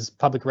such as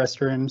public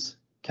restrooms,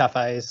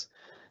 cafes,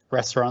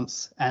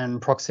 restaurants,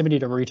 and proximity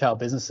to retail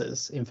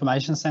businesses,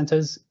 information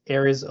centres,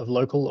 areas of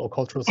local or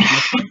cultural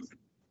significance,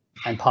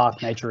 and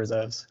park nature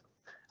reserves.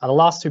 The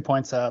last 2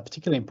 points are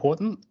particularly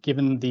important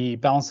given the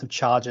balance of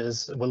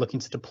chargers we're looking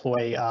to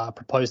deploy are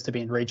proposed to be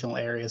in regional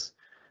areas.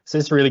 So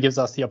this really gives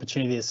us the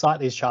opportunity to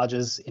site these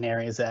chargers in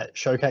areas that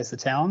showcase the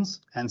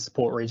towns and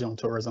support regional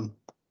tourism.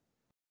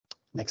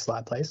 Next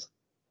slide, please.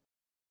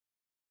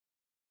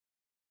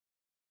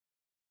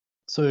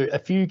 So a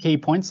few key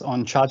points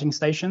on charging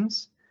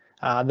stations.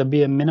 There'll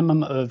be a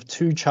minimum of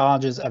 2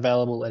 chargers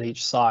available at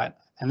each site,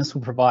 and this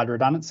will provide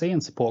redundancy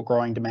and support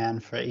growing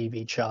demand for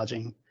EV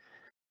charging.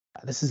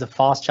 This is a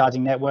fast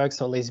charging network,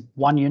 so at least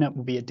one unit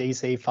will be a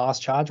DC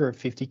fast charger of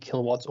 50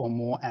 kilowatts or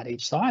more at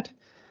each site.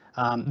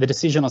 The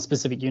decision on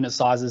specific unit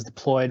sizes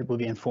deployed will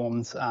be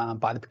informed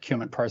by the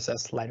procurement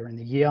process later in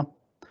the year.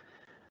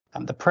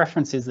 The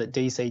preference is that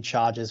DC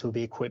chargers will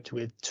be equipped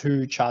with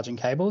 2 charging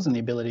cables and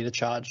the ability to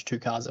charge 2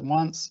 cars at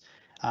once.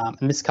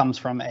 And this comes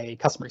from a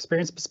customer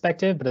experience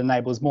perspective, but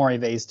enables more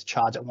EVs to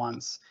charge at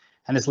once.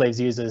 And this leaves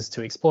users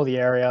to explore the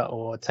area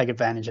or take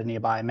advantage of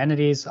nearby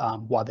amenities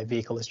while their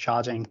vehicle is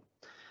charging.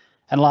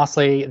 And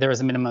lastly, there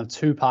is a minimum of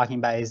 2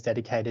 parking bays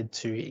dedicated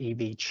to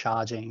EV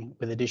charging,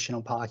 with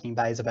additional parking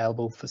bays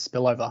available for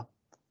spillover.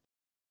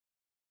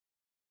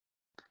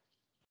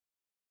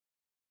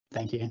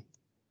 Thank you.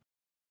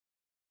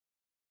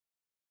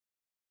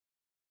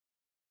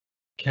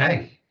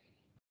 Okay.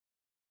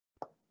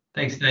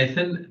 Thanks,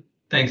 Nathan.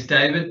 Thanks,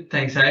 David.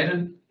 Thanks,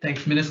 Aidan.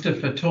 Thanks, Minister,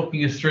 for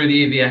talking us through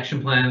the EV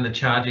action plan and the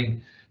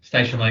charging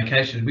station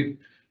location.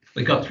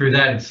 We got through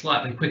that in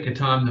slightly quicker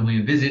time than we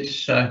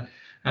envisaged. So,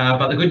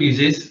 but the good news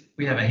is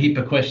we have a heap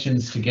of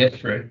questions to get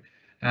through.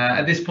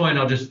 At this point,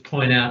 I'll just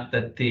point out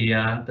that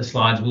the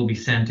slides will be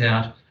sent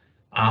out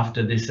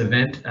after this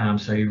event,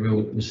 so you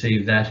will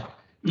receive that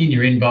in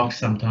your inbox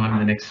sometime in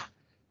the next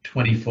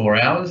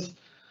 24 hours.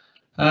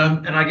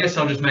 And I guess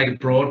I'll just make a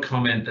broad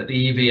comment that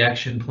the EV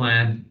action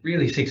plan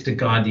really seeks to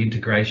guide the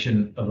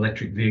integration of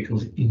electric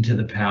vehicles into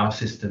the power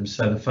system.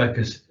 So the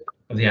focus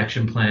of the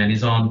action plan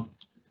is on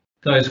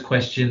those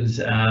questions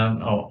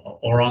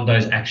or on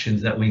those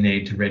actions that we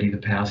need to ready the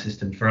power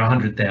system for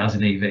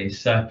 100,000 EVs.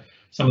 So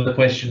some of the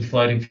questions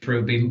floating through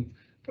will be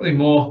probably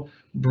more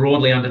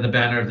broadly under the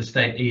banner of the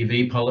state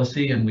EV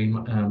policy and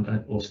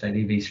or state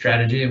EV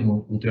strategy, and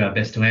we'll do our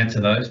best to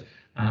answer those.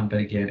 But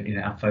again,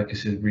 our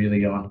focus is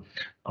really on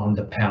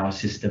the power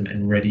system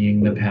and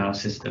readying the power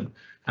system.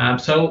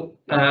 So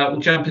we'll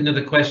jump into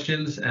the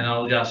questions, and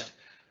I'll just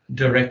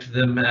direct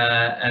them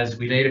as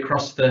we need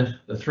across the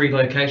 3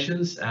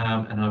 locations.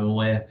 And I'm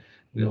aware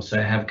we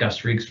also have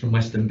Gus Riggs from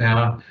Western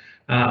Power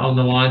on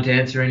the line to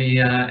answer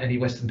any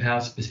Western Power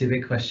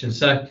specific questions.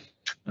 So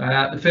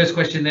the first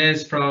question there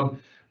is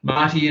from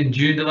Marty in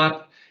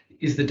Joondalup.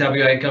 Is the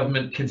WA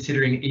government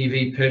considering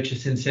EV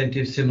purchase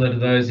incentives similar to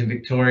those in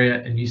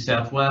Victoria and New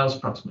South Wales,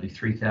 approximately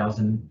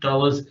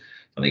 $3,000?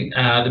 I think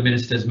the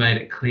minister's made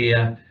it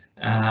clear,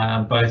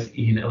 both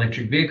in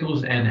electric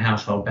vehicles and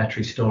household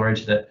battery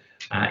storage, that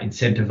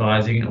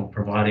incentivising or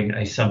providing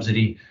a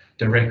subsidy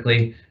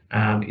directly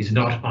is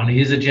not on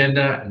his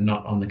agenda and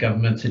not on the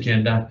government's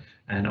agenda,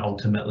 and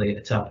ultimately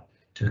it's up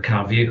to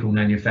car vehicle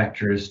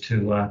manufacturers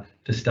to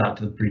start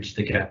to bridge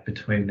the gap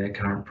between their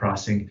current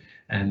pricing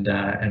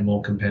and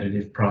more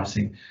competitive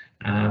pricing.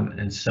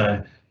 And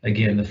so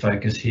again, the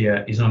focus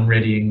here is on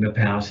readying the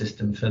power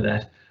system for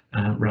that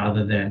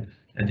rather than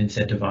an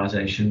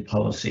incentivisation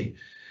policy.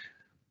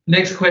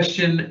 Next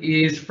question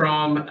is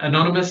from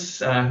Anonymous,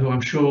 who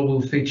I'm sure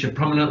will feature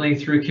prominently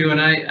through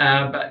Q&A,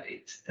 but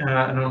it's,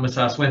 Anonymous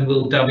asks, when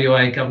will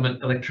WA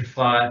government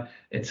electrify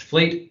its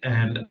fleet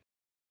and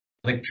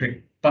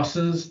electric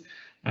buses?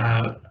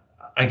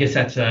 I guess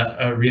that's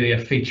really a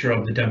feature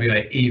of the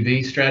WA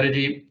EV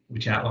strategy,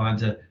 which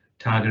outlines a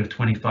target of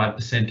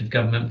 25% of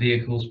government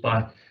vehicles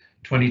by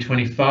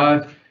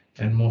 2025,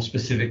 and more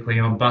specifically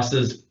on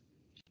buses,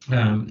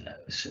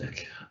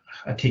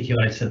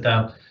 articulates that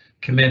they'll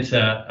commence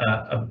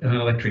an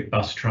electric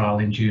bus trial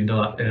in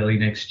Joondalup early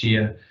next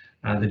year.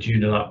 The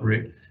Joondalup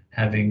route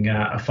having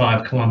a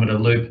 5-kilometre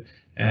loop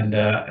and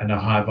a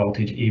high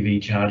voltage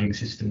EV charging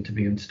system to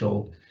be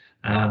installed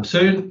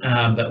soon,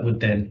 that would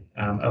then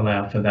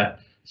allow for that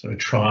sort of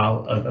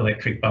trial of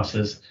electric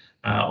buses.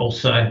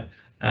 Also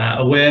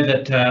aware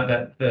that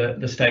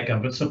the state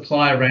government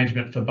supply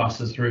arrangement for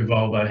buses through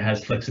Volvo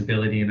has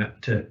flexibility in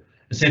it to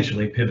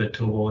essentially pivot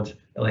towards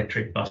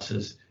electric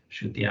buses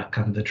should the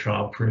outcome of the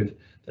trial prove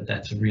that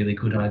that's a really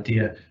good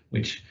idea,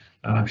 which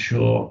I'm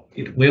sure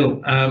it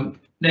will.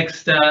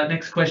 Next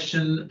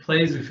question,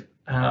 please. We've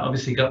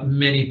obviously got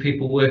many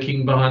people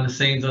working behind the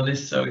scenes on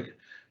this, so we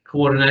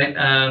coordinate.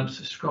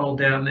 So scroll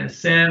down there.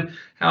 Sam,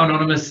 how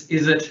anonymous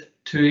is it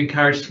to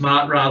encourage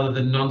smart rather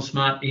than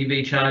non-smart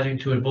EV charging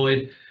to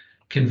avoid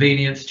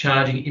convenience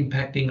charging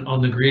impacting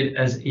on the grid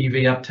as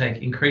EV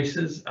uptake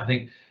increases? I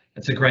think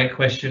that's a great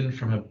question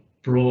from a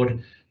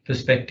broad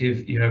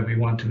perspective. We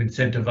want to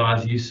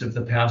incentivise use of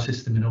the power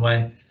system in a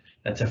way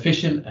that's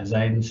efficient. As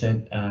Aidan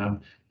said,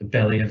 the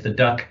belly of the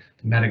duck,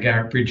 the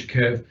Madagarrett bridge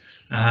curve,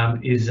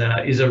 is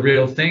a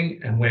real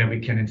thing, and where we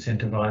can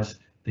incentivise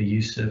the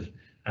use of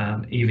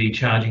EV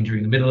charging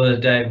during the middle of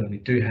the day when we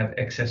do have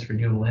excess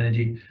renewable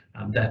energy,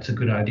 that's a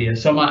good idea.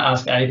 So I might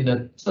ask Aidan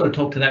to sort of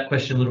talk to that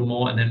question a little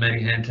more, and then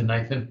maybe hand to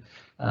Nathan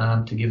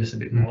to give us a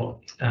bit more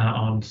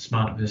on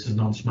smart versus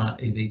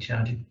non-smart EV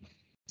charging.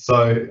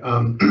 So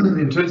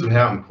in terms of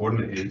how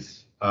important it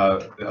is, I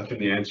think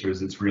the answer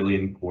is it's really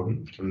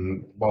important.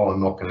 And while I'm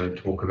not going to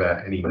talk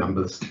about any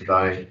numbers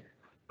today,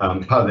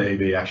 Part of the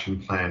EV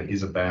action plan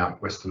is about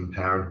Western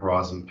Power and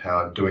Horizon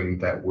Power doing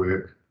that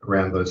work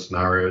around those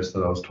scenarios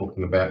that I was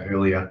talking about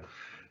earlier,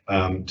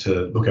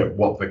 to look at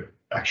what the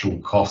actual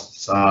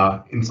costs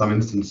are. In some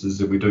instances,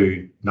 if we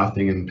do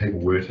nothing and people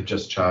were to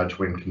just charge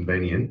when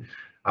convenient,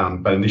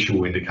 but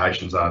initial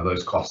indications are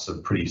those costs are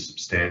pretty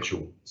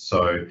substantial.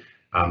 So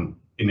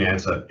in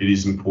answer, it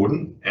is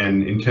important.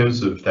 And in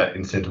terms of that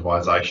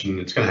incentivisation,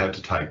 it's going to have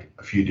to take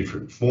a few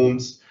different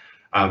forms.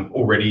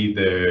 Already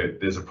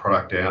there's a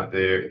product out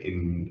there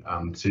in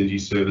Synergy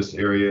service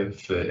area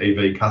for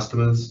EV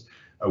customers.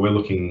 We're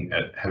looking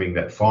at having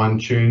that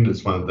fine-tuned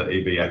as one of the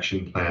EV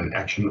action plan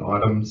action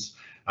items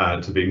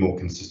to be more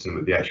consistent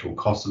with the actual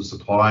cost of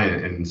supply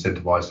and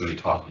incentivising the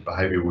type of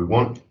behaviour we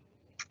want.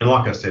 And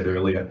like I said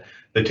earlier,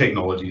 the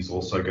technology is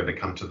also going to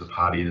come to the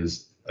party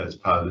as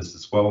part of this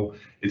as well.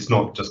 It's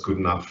not just good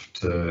enough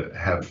to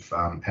have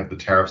the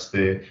tariffs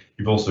there.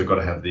 You've also got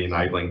to have the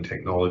enabling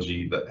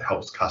technology that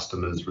helps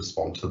customers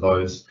respond to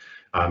those.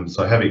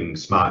 So having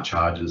smart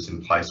chargers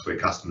in place where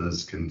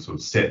customers can sort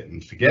of set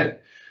and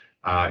forget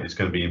is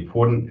going to be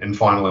important. And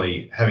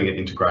finally, having it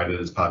integrated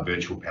as part of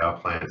virtual power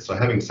plants. So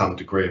having some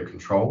degree of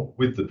control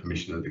with the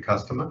permission of the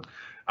customer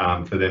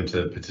for them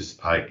to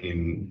participate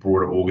in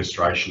broader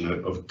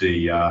orchestration of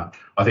DER.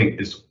 I think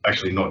it's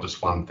actually not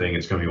just one thing,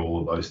 it's going to be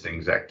all of those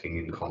things acting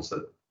in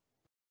concert.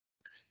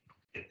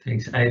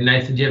 Thanks.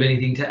 Nathan, do you have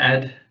anything to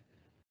add?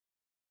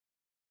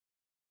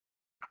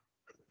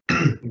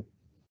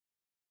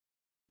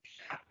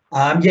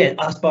 Yeah,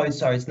 I suppose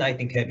so. It's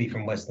Nathan Kirby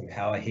from Western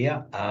Power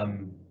here.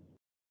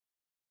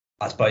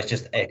 I suppose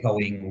just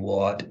echoing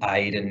what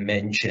Aidan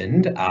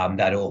mentioned,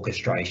 that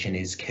orchestration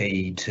is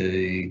key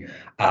to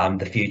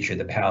the future of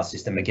the power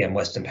system. Again,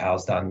 Western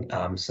Power's done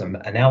some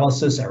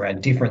analysis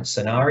around different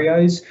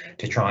scenarios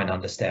to try and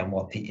understand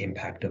what the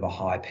impact of a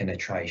high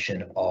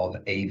penetration of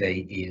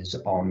EV is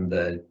on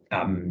the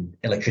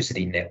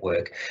electricity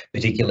network,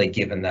 particularly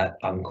given that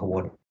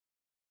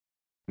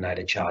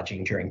uncoordinated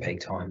charging during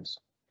peak times.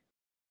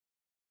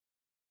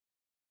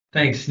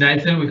 Thanks,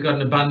 Nathan. We've got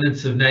an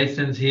abundance of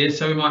Nathans here,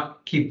 so we might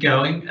keep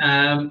going.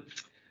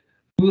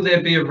 Will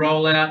there be a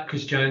rollout,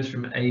 Chris Jones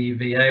from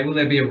AEVA, will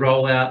there be a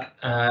rollout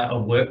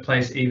of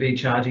workplace EV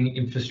charging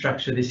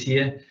infrastructure this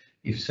year?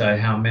 If so,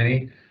 how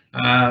many?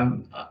 I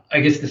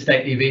guess the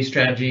state EV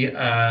strategy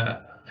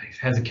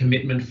has a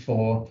commitment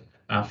for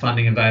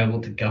funding available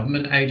to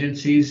government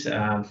agencies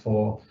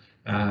for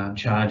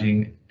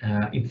charging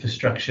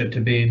infrastructure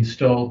to be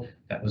installed.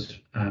 That was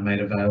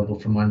made available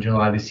from 1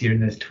 July this year,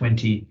 and there's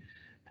 20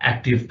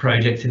 active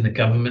projects in the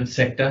government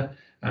sector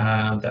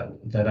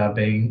that are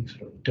being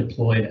sort of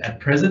deployed at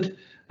present.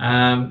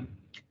 I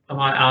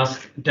might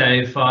ask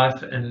Dave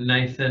Fife and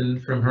Nathan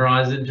from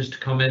Horizon just to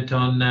comment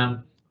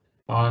on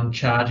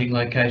charging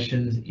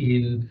locations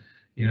in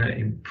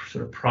in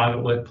sort of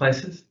private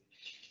workplaces.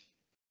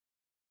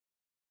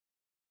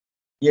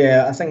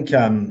 Yeah, I think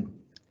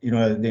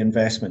the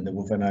investment that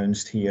we've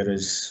announced here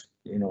is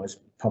is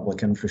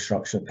public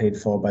infrastructure paid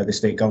for by the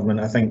state government.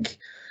 I think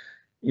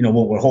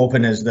what we're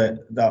hoping is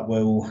that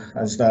will,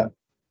 as that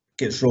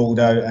gets rolled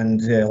out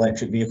and the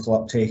electric vehicle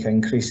uptake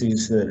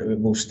increases, that it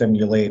will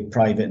stimulate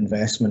private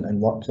investment in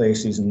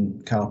workplaces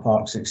and car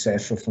parks,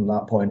 etc. from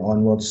that point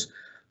onwards.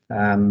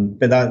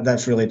 But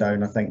that's really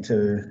down, I think, to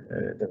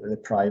the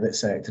private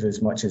sector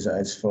as much as it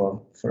is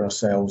for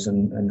ourselves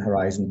and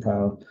Horizon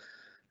Power,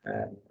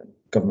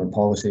 government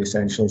policy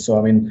essentially. So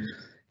I mean,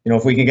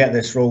 if we can get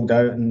this rolled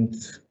out and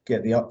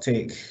get the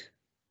uptake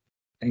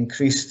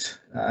increased,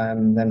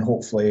 then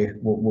hopefully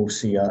we'll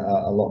see a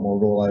lot more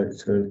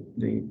rollout through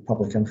the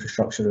public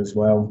infrastructure as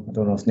well. I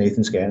don't know if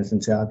Nathan's got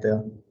anything to add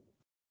there.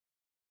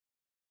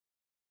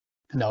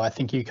 No, I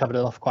think you covered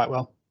it off quite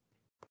well.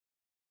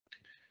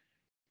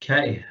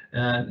 Okay,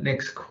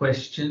 next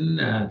question,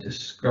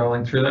 just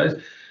scrolling through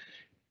those.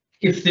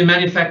 If the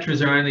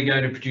manufacturers are only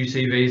going to produce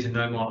EVs and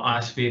no more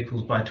ICE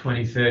vehicles by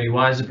 2030,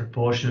 why is the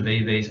proportion of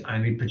EVs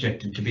only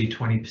projected to be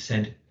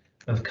 20%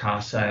 of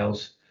car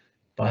sales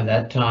by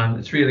that time?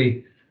 It's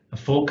really a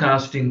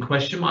forecasting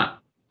question. I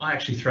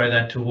actually throw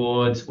that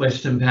towards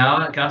Western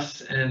Power,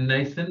 Gus and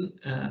Nathan.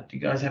 Do you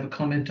guys have a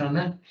comment on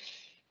that?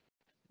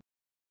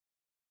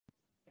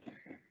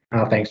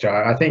 Thanks,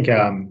 Joe. I think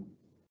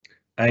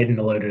Aidan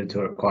alluded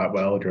to it quite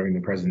well during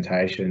the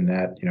presentation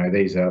that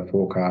these are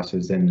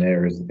forecasters and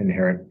there is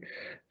inherent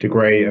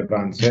degree of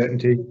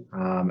uncertainty.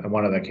 And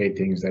one of the key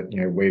things that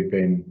we've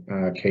been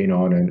keen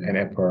on, and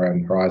EPRA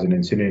and Horizon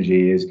and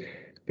Synergy, is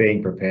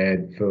being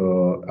prepared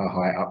for a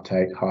high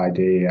uptake, high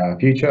DER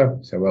future.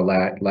 So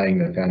we're laying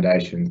the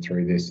foundation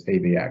through this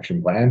EV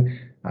action plan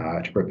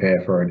to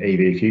prepare for an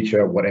EV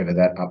future, whatever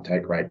that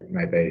uptake rate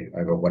may be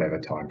over whatever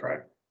time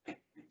frame.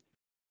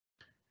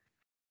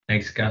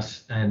 Thanks,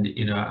 Gus. And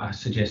I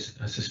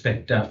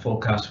suspect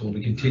forecasts will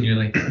be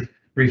continually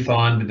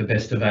refined with the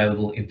best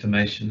available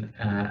information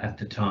at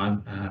the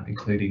time,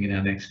 including in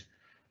our next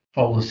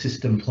whole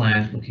system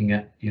plan, looking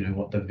at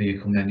what the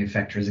vehicle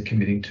manufacturers are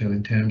committing to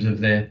in terms of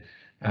their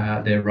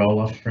roll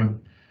off from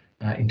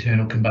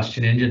internal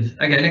combustion engines.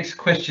 Okay, next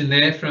question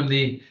there from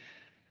the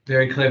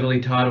very cleverly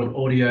titled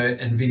 "Audio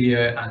and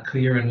Video Are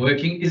Clear and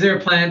Working." Is there a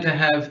plan to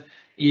have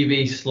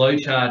EV slow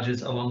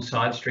chargers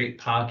alongside street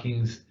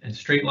parkings and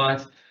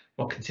streetlights?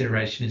 What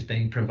consideration is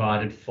being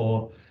provided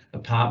for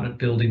apartment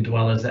building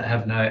dwellers that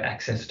have no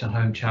access to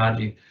home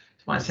charging?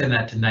 I might send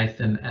that to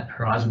Nathan at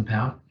Horizon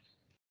Power.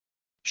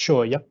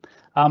 Sure, yep.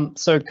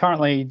 So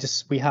currently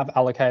we have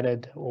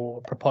allocated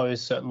or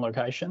proposed certain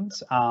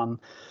locations.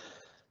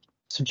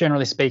 So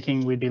generally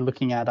speaking, we'd be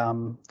looking at,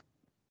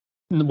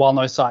 while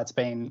no site's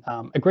been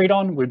agreed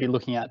on, we'd be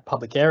looking at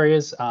public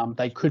areas.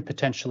 They could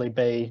potentially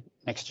be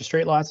next to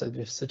streetlights, as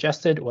you've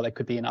suggested, or they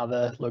could be in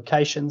other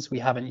locations. We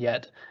haven't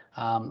yet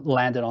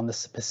landed on the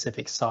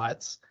specific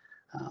sites.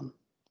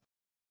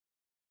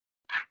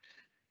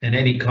 And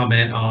any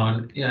comment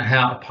on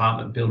how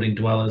apartment building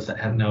dwellers that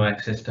have no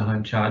access to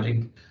home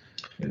charging?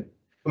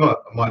 I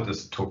might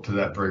just talk to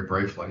that very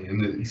briefly,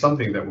 and it's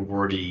something that we've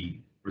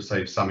already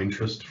received some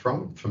interest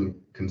from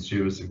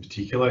consumers in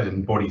particular,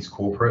 and Bodies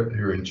Corporate,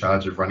 who are in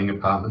charge of running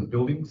apartment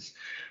buildings.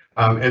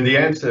 And the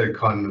answer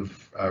kind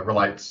of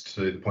relates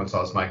to the points I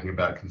was making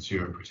about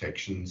consumer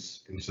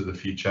protections into the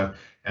future,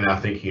 and our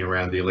thinking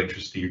around the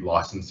electricity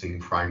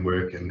licensing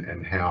framework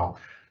and how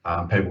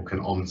people can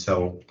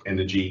on-sell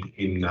energy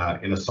in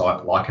a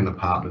site like an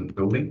apartment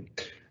building.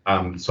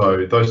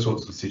 So those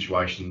sorts of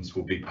situations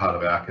will be part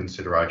of our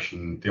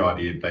consideration, the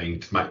idea being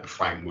to make the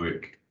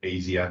framework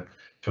easier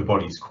for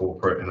Bodies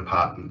Corporate and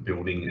apartment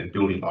building and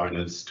building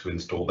owners to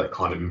install that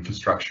kind of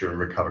infrastructure and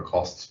recover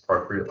costs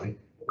appropriately.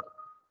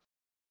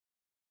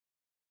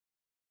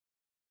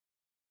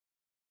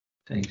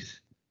 Thanks.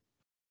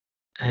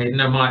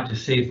 And I might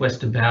just see if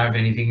Western Power have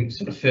anything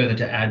sort of further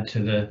to add to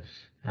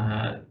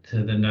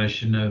the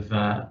notion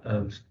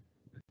of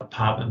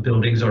apartment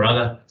buildings or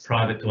other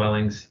private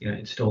dwellings,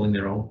 installing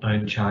their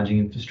own charging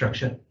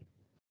infrastructure.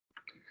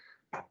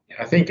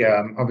 I think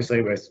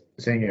obviously we're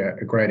seeing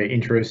a greater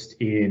interest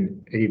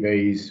in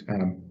EVs,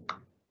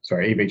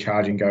 EV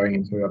charging going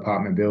into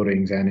apartment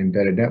buildings and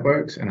embedded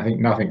networks, and I think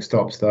nothing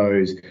stops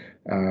those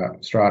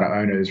strata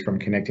owners from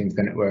connecting to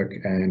the network,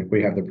 and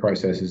we have the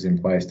processes in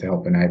place to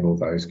help enable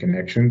those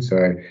connections.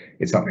 So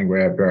it's something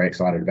we're very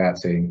excited about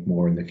seeing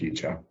more in the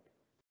future.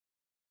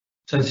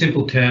 So in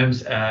simple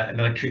terms, an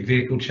electric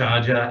vehicle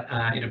charger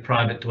in a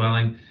private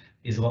dwelling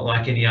is a lot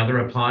like any other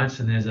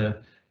appliance, and there's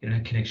a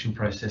connection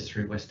process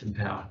through Western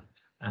Power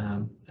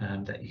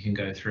that you can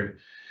go through.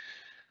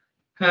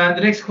 The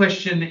next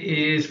question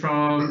is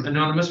from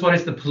Anonymous. What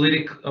is the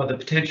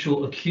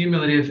potential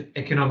accumulative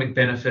economic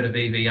benefit of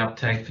EV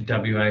uptake for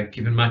WA,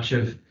 given much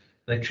of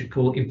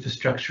electrical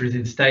infrastructure is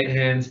in state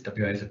hands?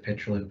 WA is a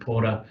petrol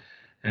importer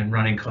and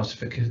running costs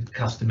for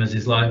customers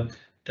is low.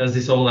 Does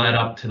this all add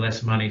up to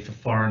less money for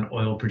foreign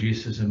oil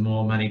producers and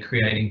more money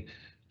creating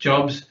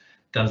jobs?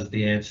 Does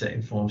the answer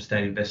inform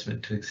state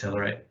investment to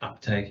accelerate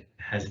uptake?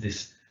 Has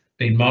this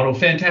been modelled?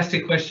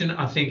 Fantastic question.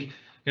 I think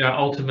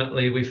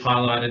ultimately we've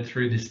highlighted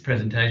through this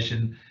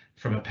presentation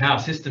from a power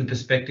system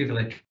perspective,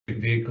 electric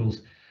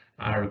vehicles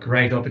are a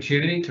great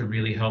opportunity to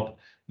really help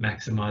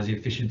maximise the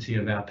efficiency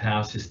of our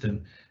power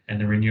system and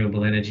the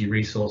renewable energy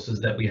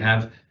resources that we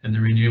have and the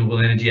renewable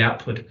energy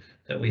output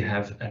that we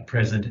have at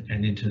present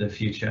and into the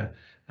future.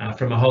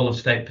 From a whole of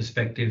state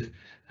perspective,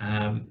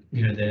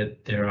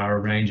 there are a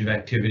range of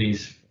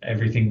activities,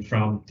 everything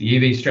from the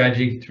EV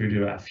strategy through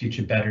to our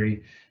future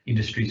battery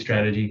industry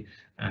strategy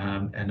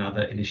and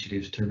other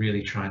initiatives to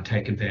really try and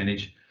take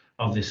advantage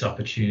of this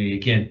opportunity.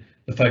 Again,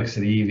 the focus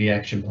of the EV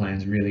action plan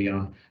is really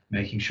on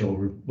making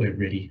sure we're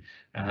ready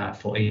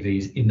for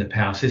EVs in the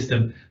power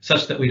system,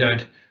 such that we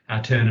don't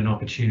turn an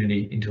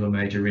opportunity into a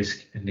major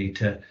risk and need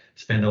to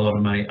spend a lot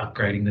of money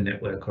upgrading the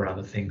network or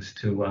other things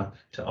to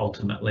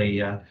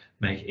ultimately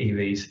make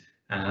EVs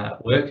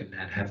work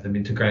and have them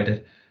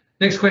integrated.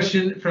 Next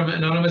question from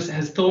Anonymous.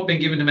 Has thought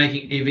been given to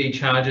making EV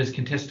chargers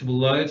contestable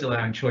loads,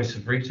 allowing choice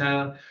of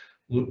retailer?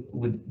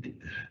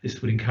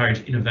 This would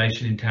encourage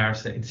innovation in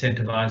tariffs that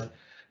incentivise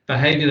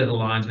behaviour that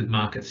aligns with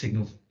market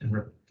signals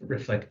and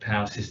reflect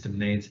power system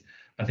needs.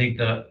 I think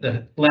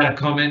the latter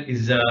comment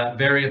is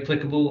very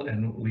applicable,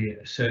 and we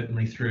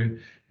certainly through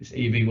this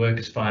EV work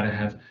aspire to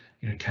have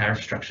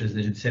tariff structures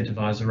that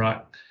incentivise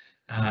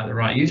the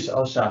right use.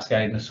 I'll just ask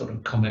Aidan to sort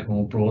of comment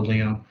more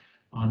broadly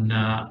on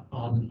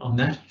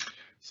that.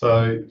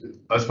 So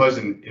I suppose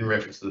in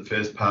reference to the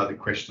first part of the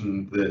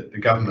question, the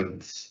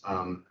government's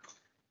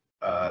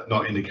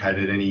not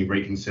indicated any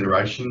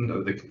reconsideration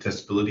of the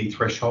contestability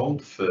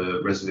threshold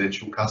for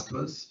residential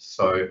customers.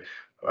 So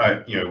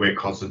we're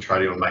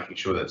concentrating on making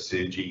sure that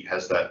Synergy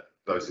has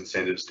those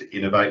incentives to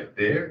innovate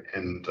there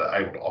and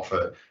able to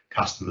offer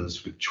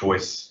customers with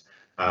choice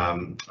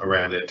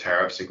around their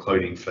tariffs,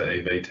 including for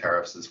EV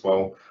tariffs as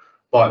well.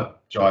 Like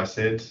Jai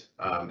said,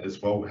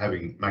 as well,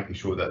 making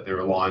sure that they're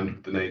aligned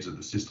with the needs of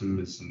the system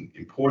is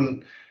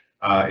important.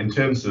 In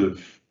terms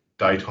of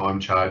daytime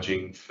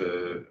charging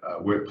for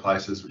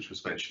workplaces, which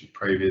was mentioned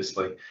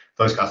previously,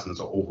 those customers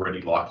are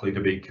already likely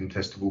to be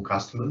contestable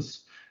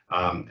customers,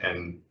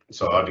 and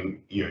so I'd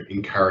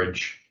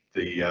encourage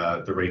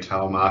the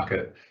retail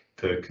market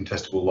the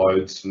contestable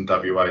loads in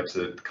WA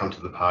to come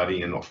to the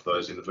party and offer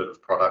those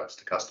innovative products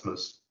to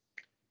customers.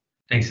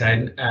 Thanks,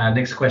 Aidan.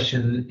 Next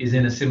question is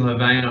in a similar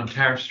vein on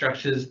tariff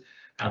structures.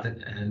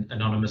 And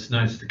Anonymous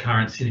notes the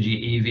current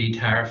Synergy EV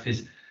tariff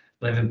is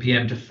 11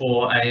 PM to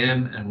 4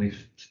 AM, and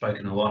we've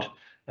spoken a lot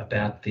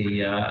about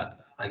the,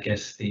 I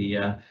guess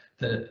the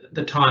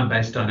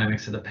time-based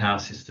dynamics of the power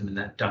system and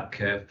that duck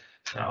curve.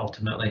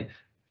 Ultimately,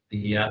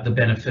 the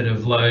benefit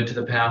of load to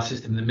the power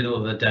system in the middle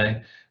of the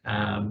day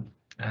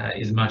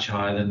is much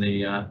higher than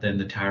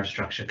the tariff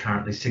structure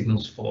currently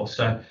signals for.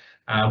 So,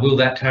 will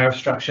that tariff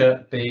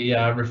structure be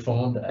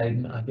reformed,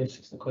 Aidan? I guess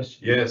is the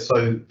question. Yeah,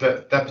 so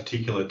that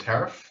particular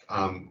tariff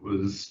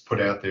was put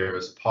out there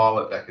as a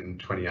pilot back in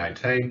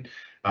 2018.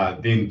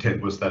 The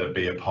intent was that it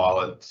be a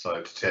pilot,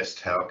 so to test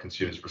how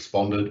consumers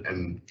responded,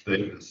 and the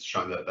evidence has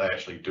shown that they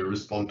actually do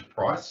respond to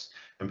price,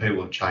 and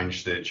people have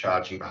changed their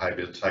charging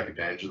behaviour to take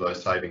advantage of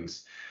those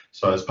savings.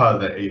 So as part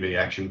of the EV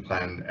action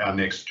plan, our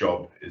next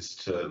job is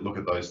to look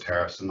at those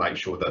tariffs and make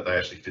sure that they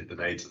actually fit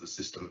the needs of the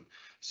system.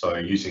 So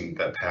using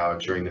that power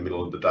during the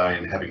middle of the day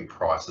and having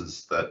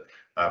prices that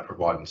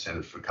provide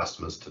incentive for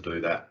customers to do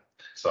that.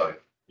 So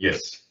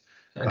yes.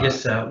 I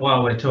guess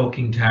while we're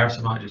talking tariffs,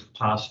 I might just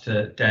pass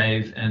to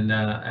Dave and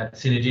at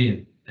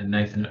Synergy and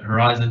Nathan at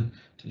Horizon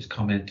to just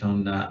comment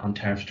on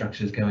tariff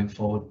structures going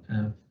forward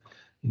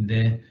in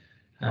their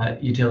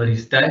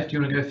utilities. Dave, do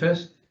you want to go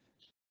first?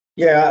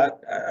 Yeah,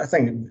 I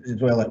think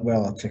it's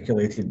well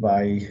articulated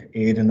by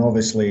Aidan.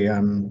 Obviously,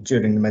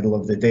 during the middle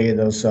of the day,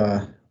 there's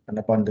an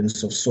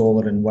abundance of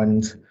solar and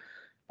wind,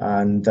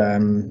 and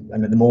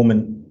at the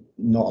moment,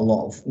 not a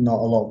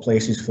lot of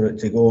places for it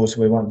to go. So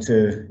we want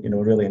to,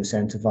 really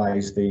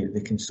incentivise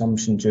the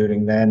consumption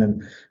during then,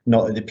 and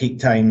not at the peak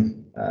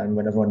time and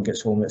when everyone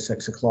gets home at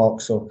 6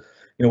 o'clock. So,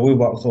 we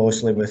work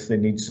closely with the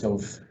needs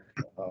of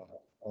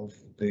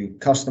the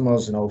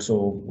customers and also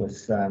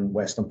with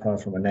Western Power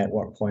from a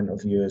network point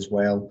of view as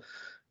well.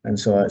 And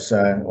so it's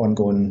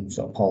ongoing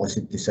sort of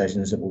policy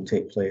decisions that will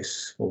take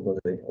place over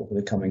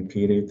the coming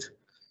period.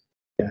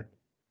 Yeah.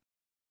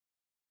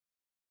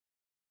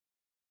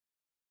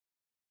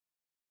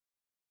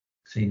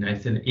 See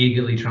Nathan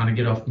eagerly trying to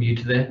get off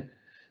mute there.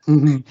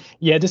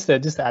 Yeah, just to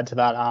add to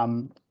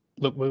that,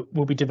 look,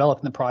 we'll be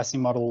developing the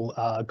pricing model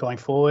going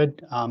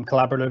forward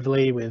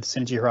collaboratively with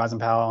Synergy, Horizon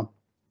Power,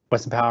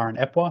 Western Power and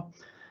EPWA.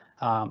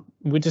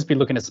 We'd just be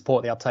looking to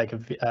support the uptake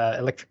of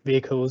electric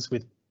vehicles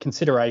with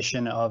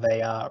consideration of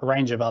a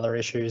range of other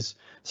issues,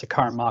 so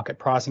current market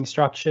pricing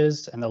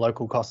structures and the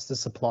local costs to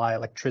supply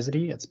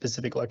electricity at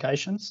specific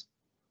locations.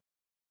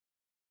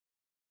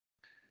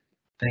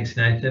 Thanks,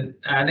 Nathan.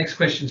 Next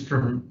question's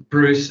from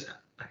Bruce.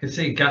 I can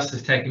see Gus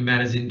is taking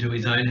matters into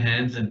his own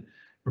hands and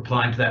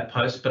replying to that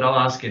post, but I'll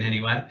ask it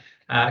anyway.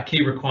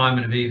 Key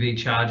requirement of EV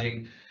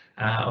charging,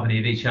 of an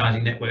EV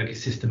charging network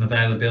is system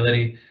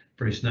availability.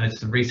 Bruce notes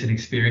the recent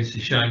experience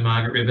is showing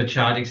Margaret River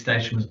charging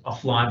station was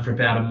offline for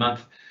about a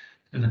month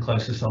and the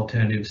closest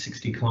alternative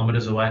 60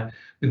 kilometres away.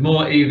 With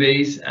more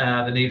EVs,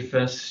 the need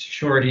for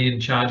surety in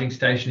charging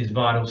station is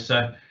vital.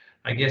 So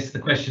I guess the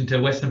question to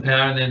Western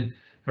Power and then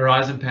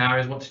Horizon Power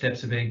is what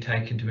steps are being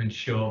taken to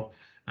ensure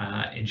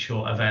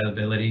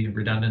availability,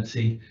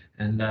 redundancy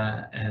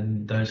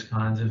and those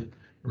kinds of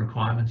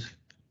requirements.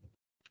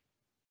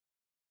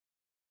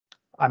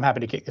 I'm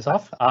happy to kick this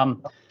off.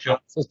 Sure.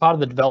 So as part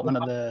of the development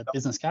of the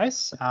business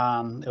case,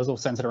 it was all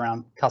centered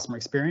around customer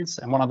experience,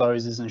 and one of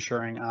those is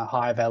ensuring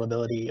high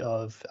availability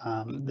of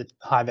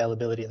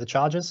the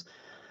chargers.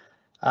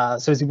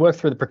 So as we work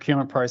through the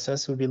procurement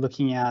process, we'll be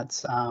looking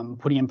at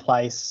putting in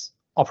place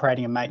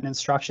operating and maintenance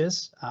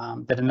structures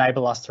that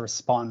enable us to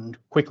respond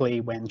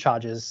quickly when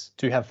chargers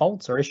do have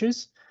faults or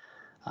issues.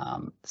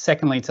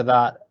 Secondly to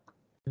that,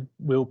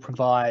 we'll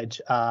provide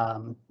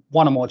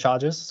one or more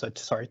chargers,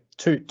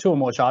 two or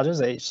more chargers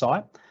at each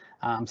site.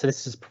 So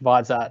this just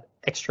provides that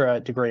extra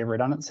degree of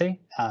redundancy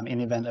in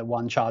the event that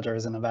one charger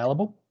isn't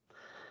available.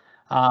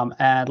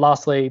 And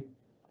lastly,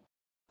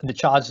 the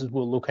chargers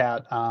we'll look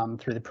at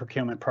through the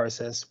procurement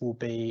process will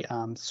be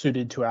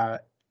suited to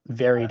our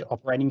varied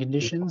operating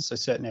conditions. So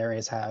certain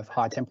areas have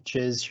high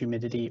temperatures,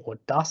 humidity or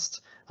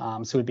dust.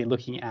 So we'd be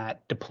looking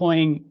at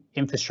deploying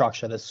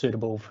infrastructure that's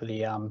suitable for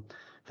the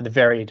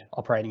varied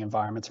operating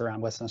environments around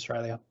Western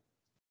Australia.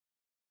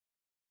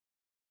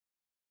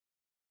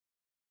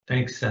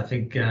 Thanks. I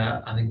think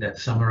that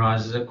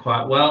summarises it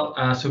quite well.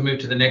 So we'll move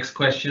to the next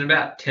question.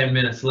 About 10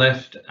 minutes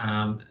left,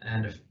 and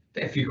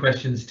a few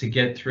questions to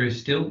get through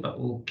still, but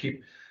we'll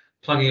keep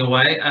plugging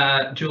away.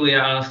 Julia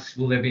asks,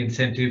 will there be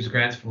incentives,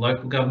 grants for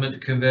local government to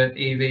convert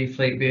EV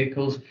fleet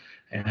vehicles?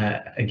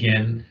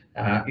 Again,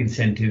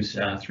 incentives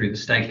through the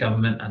state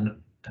government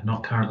are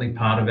not currently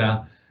part of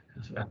our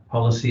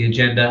policy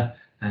agenda,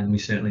 and we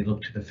certainly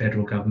look to the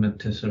federal government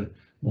to sort of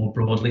more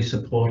broadly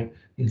support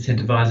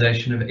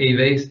incentivisation of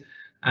EVs.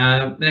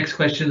 Next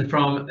question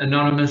from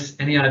Anonymous.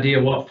 Any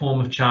idea what form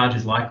of charge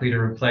is likely to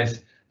replace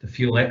the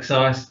fuel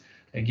excise?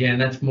 Again,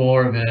 that's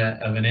more of an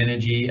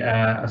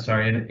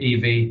an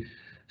EV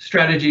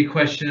strategy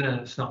question,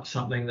 and it's not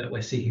something that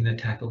we're seeking to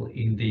tackle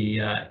in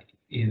the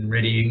in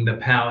readying the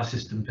power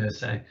system per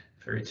se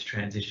for its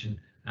transition.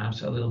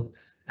 So a little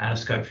out of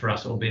scope for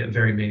us, albeit a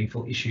very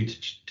meaningful issue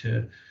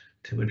to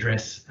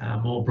address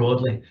more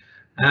broadly.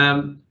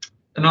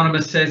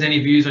 Anonymous says, any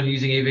views on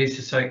using EVs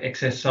to soak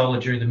excess solar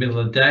during the middle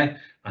of the day?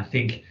 I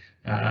think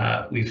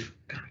we've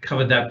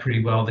covered that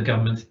pretty well. The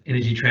government's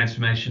energy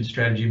transformation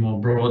strategy more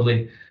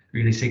broadly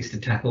really seeks to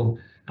tackle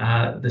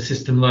the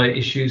system load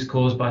issues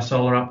caused by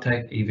solar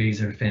uptake.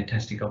 EVs are a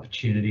fantastic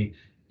opportunity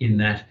in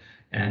that,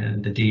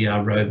 and the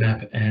DER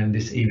roadmap and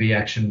this EV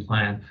action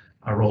plan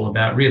are all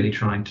about really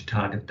trying to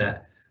target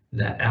that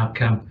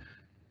outcome.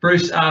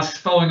 Bruce asks,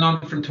 following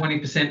on from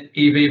 20%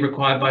 EV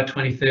required by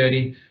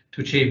 2030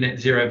 to achieve net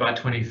zero by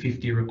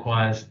 2050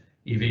 requires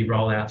EV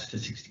rollouts to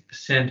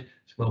 60%.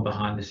 It's well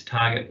behind this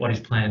target. What is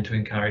planned to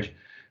encourage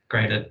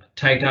greater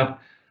take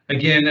up?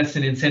 Again, that's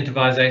an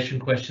incentivization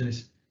question.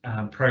 This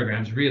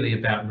program's really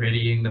about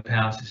readying the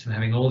power system,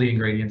 having all the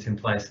ingredients in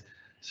place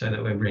so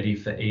that we're ready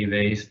for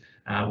EVs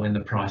when the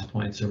price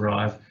points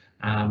arrive.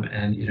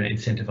 And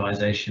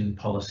incentivization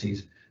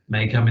policies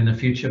may come in the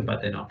future,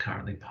 but they're not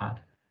currently part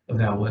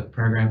of our work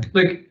program.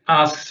 Luke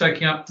asks,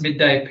 soaking up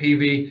midday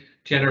PV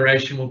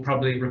generation will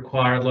probably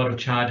require a lot of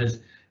chargers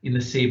in the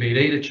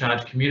CBD to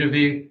charge commuter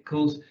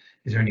vehicles.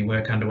 Is there any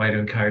work underway to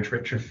encourage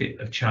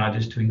retrofit of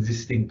chargers to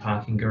existing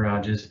parking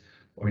garages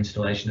or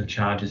installation of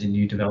chargers in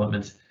new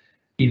developments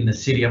in the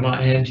city? I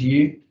might hand to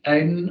you,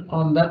 Aidan,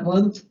 on that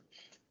one.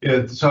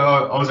 Yeah, so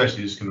I was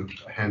actually just going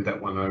to hand that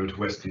one over to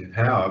Western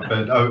Power,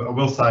 but I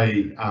will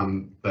say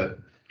that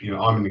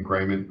I'm in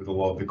agreement with a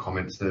lot of the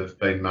comments that have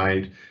been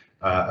made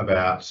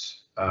about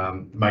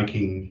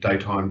making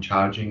daytime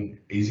charging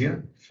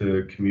easier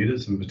for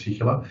commuters in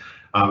particular.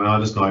 And I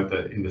just note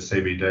that in the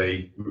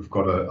CBD, we've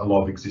got a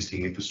lot of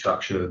existing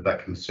infrastructure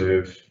that can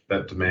serve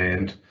that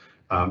demand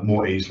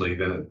more easily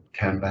than it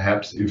can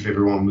perhaps if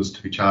everyone was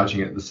to be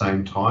charging at the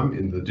same time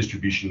in the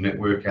distribution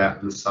network out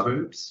in the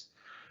suburbs.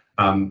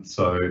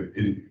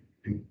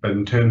 But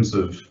in terms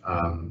of,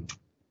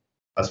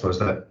 I suppose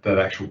that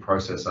actual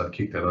process, I'd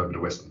kick that over to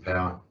Western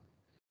Power.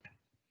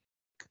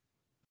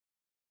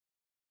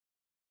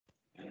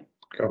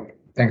 Cool.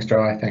 Thanks,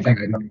 Jai. Thanks,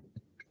 Aidan.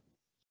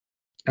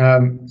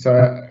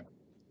 So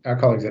our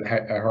colleagues at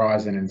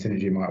Horizon and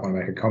Synergy might want to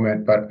make a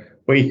comment, but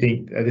we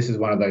think this is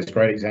one of those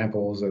great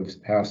examples of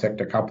how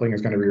sector coupling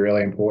is going to be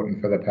really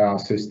important for the power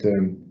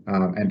system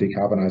and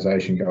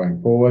decarbonisation going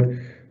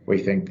forward. We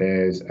think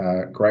there's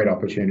a great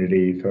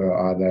opportunity for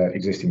either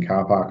existing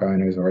car park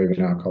owners or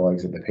even our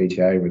colleagues at the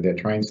PTA with their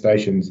train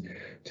stations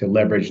to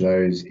leverage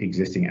those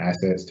existing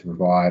assets to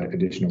provide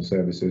additional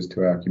services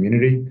to our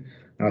community.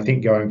 And I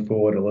think going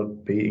forward, it'll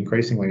be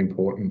increasingly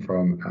important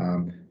from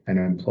an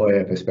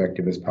employer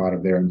perspective as part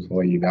of their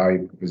employee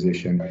value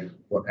proposition,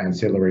 what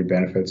ancillary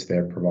benefits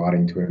they're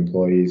providing to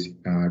employees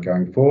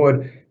going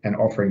forward, and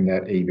offering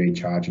that EV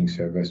charging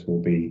service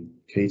will be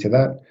key to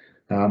that.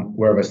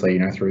 We're obviously,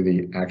 through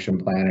the action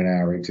plan and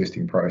our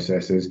existing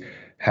processes,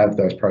 have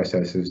those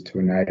processes to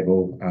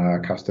enable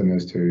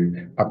customers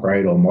to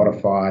upgrade or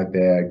modify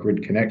their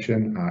grid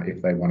connection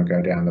if they want to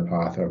go down the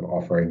path of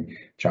offering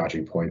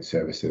charging point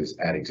services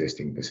at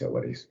existing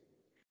facilities.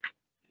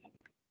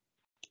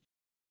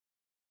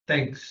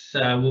 Thanks.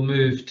 We'll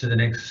move to the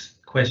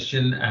next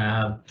question.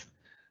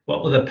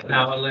 What will the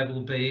power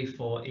level be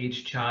for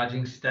each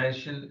charging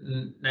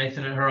station?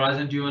 Nathan at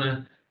Horizon, do you want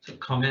to sort of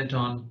comment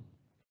on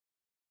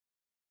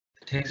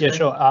the text? Yeah,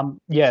 sure.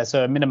 Yeah,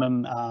 so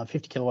minimum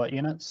 50 kilowatt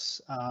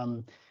units.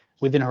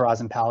 Within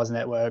Horizon Power's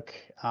network,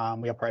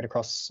 we operate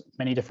across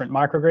many different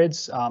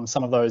microgrids,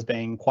 some of those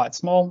being quite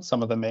small,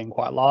 some of them being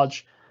quite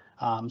large.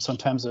 So in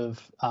terms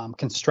of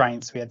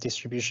constraints, we have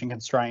distribution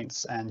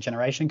constraints and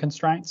generation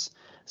constraints.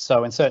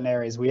 So in certain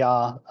areas, we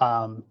are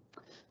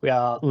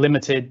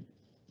limited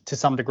to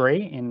some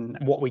degree in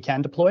what we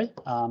can deploy,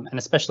 and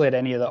especially at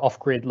any of the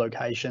off-grid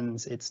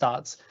locations, it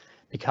starts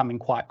becoming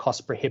quite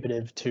cost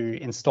prohibitive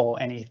to install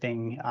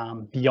anything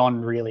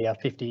beyond really a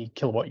 50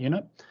 kilowatt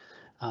unit.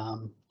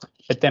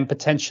 But then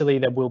potentially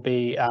there will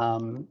be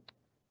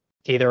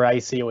either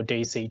AC or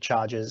DC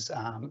chargers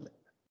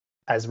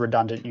as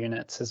redundant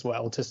units as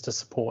well, just to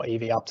support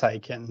EV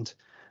uptake and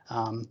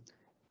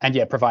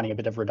yeah, providing a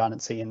bit of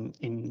redundancy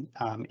in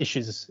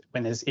issues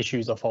when there's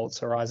issues or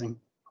faults arising.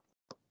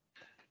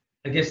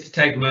 I guess to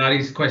take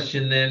Marty's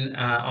question then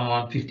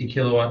on 50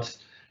 kilowatts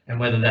and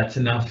whether that's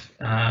enough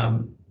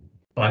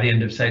by the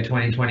end of say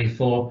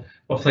 2024,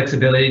 what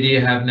flexibility do you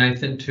have,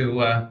 Nathan,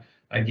 to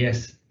I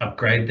guess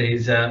upgrade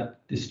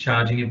this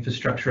charging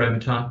infrastructure over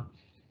time?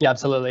 Yeah,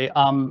 absolutely.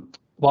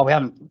 Well, we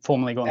haven't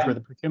formally gone through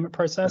the procurement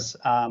process.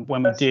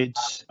 When we did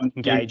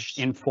engage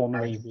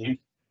informally with,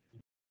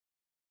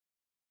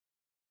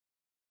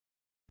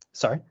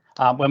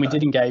 when we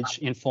did engage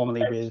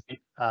informally with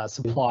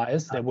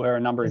suppliers, there were a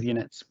number of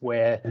units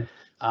where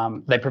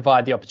they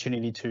provide the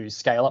opportunity to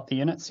scale up the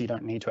unit, so you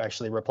don't need to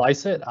actually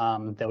replace it.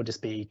 There will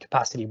just be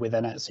capacity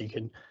within it, so you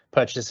can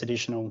purchase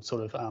additional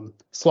sort of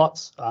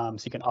slots, so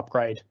you can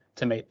upgrade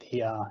to meet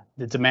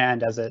the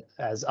demand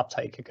as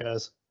uptake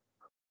occurs.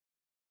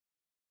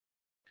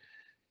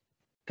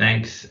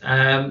 Thanks.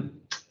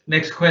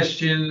 Next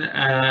question.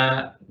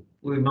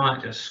 We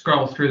might just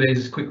scroll through these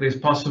as quickly as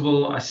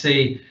possible. I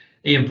see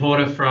Ian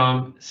Porter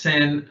from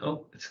Sen.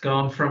 Oh, it's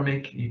gone from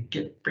me. Can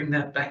you bring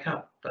that back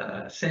up,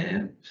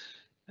 Sam?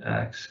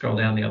 Scroll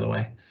down the other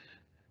way.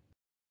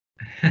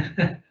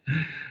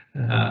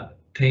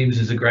 Teams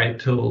is a great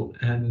tool,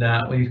 and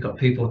when you've got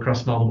people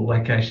across multiple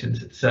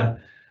locations, it's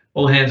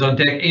all hands on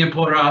deck. Ian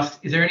Porter asks,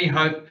 is there any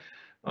hope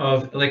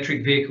of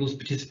electric vehicles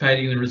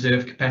participating in the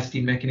reserve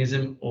capacity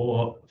mechanism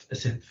or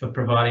for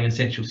providing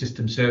essential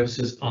system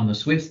services on the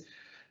SWIFT?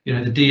 You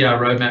know, the DER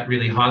roadmap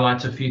really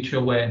highlights a future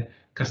where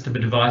customer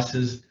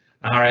devices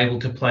are able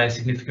to play a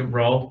significant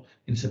role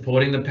in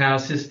supporting the power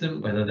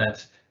system, whether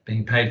that's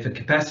being paid for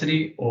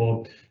capacity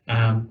or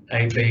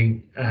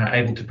being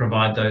able to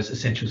provide those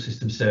essential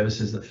system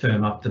services that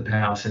firm up the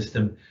power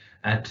system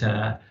at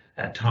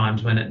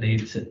times when it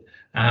needs it.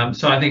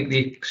 So I think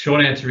the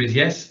short answer is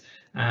yes,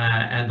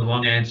 and the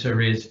long answer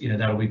is, you know,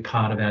 that'll be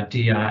part of our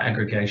DER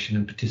aggregation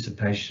and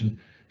participation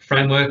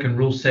framework and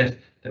rule set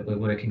that we're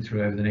working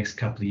through over the next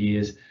couple of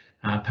years.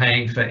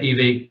 Paying for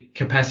EV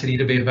capacity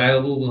to be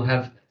available will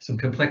have some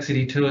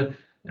complexity to it,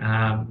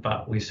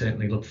 but we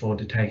certainly look forward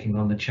to taking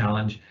on the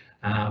challenge,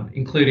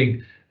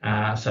 including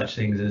such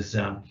things as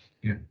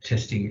you know,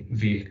 testing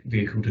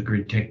vehicle to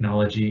grid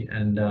technology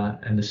and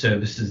the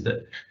services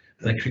that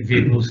electric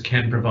vehicles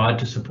can provide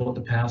to support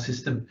the power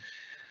system.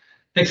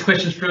 Next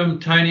question is from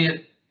Tony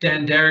at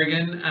Dan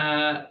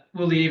Darrigan.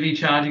 Will the EV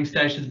charging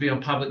stations be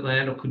on public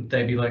land or could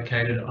they be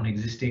located on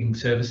existing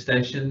service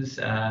stations?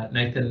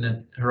 Nathan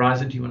at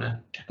Horizon, do you want to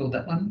tackle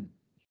that one?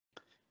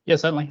 Yeah,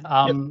 certainly.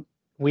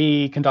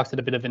 We conducted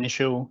a bit of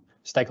initial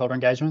stakeholder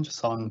engagement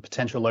just on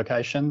potential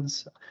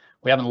locations.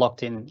 We haven't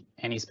locked in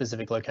any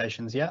specific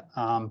locations yet,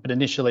 but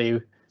initially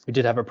we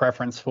did have a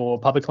preference for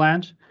public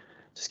land,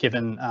 just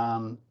given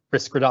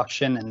risk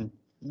reduction and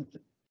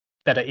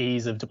better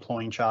ease of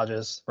deploying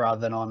chargers rather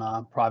than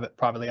on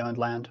privately owned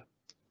land.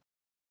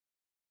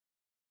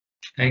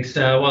 Thanks.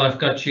 While I've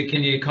got you,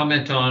 can you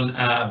comment on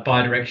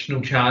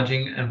bi-directional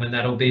charging and when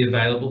that'll be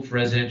available for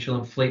residential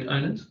and fleet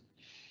owners?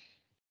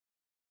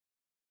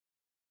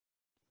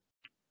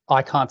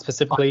 I can't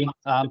specifically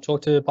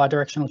talk to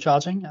bi-directional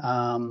charging,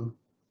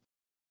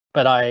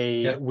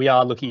 but we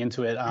are looking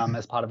into it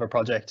as part of a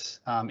project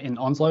in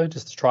Onslow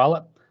just to trial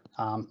it.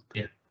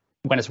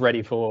 When it's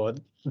ready for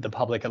the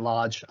public at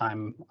large,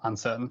 I'm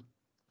uncertain.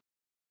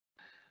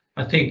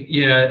 I think,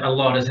 yeah, a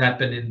lot has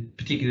happened in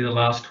particularly the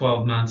last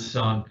 12 months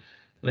on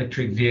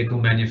electric vehicle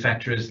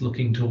manufacturers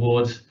looking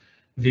towards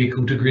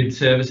vehicle to grid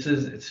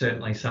services. It's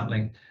certainly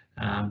something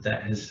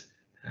that has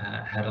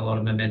had a lot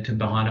of momentum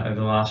behind it over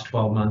the last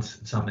 12 months.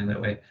 It's something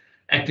that we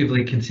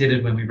actively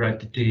considered when we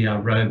wrote the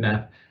DER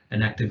roadmap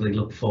and actively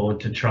look forward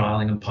to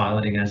trialling and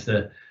piloting as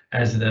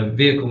the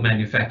vehicle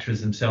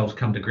manufacturers themselves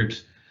come to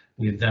grips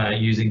with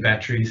using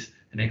batteries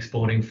and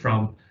exporting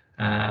from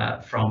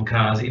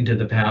cars into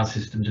the power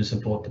system to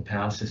support the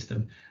power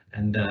system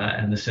and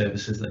the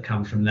services that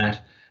come from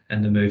that,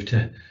 and the move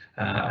to,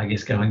 I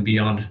guess, going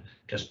beyond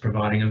just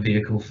providing a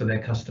vehicle for their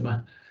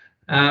customer.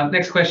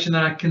 Next question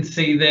that I can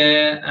see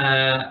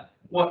there,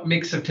 what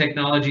mix of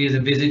technology is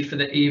envisaged for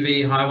the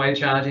EV highway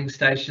charging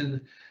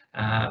station?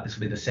 This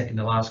will be the second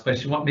to last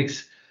question. What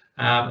mix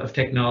of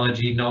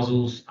technology,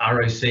 nozzles,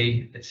 ROC,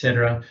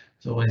 etc.,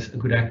 it's always a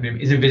good acronym,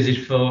 is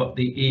envisaged for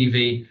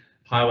the EV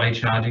highway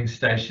charging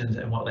stations,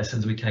 and what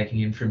lessons are we taking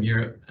in from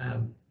Europe?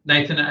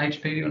 Nathan at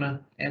HP, do you want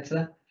to answer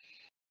that?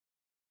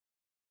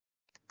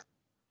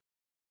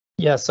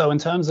 Yeah, so in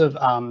terms of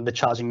the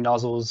charging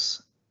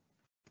nozzles,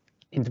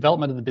 in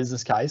development of the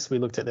business case, we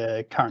looked at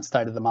the current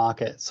state of the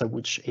market, so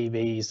which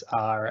EVs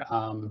are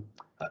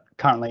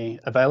currently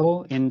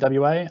available in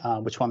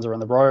WA, which ones are on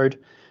the road.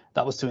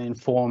 That was to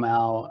inform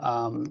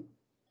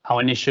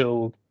our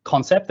initial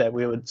concept that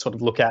we would sort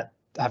of look at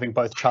having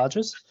both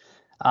chargers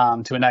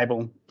to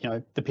enable, you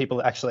know, the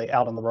people actually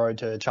out on the road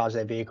to charge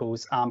their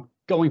vehicles.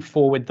 Going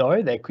forward,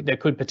 though, there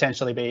could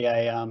potentially be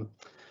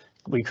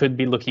we could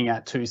be looking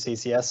at 2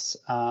 CCS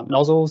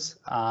nozzles.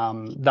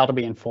 That'll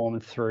be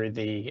informed through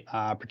the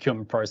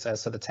procurement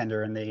process, so the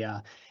tender and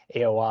the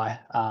EOI.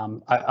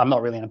 I'm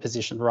not really in a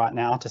position right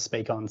now to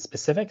speak on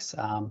specifics,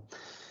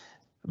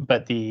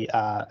 but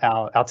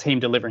our team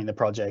delivering the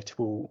project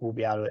will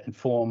be able to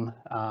inform.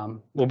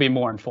 Will be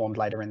more informed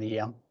later in the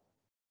year.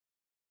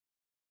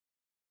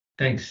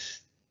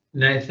 Thanks,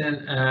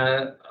 Nathan.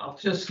 I'll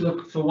just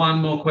look for one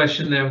more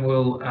question, then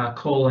we'll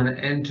call an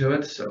end to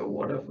it. So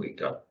what have we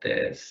got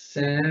there,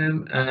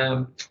 Sam?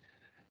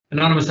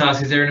 Anonymous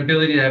asks, is there an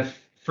ability to have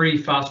free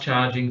fast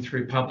charging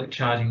through public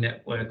charging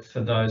network for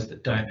those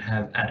that don't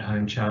have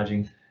at-home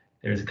charging?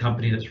 There is a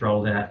company that's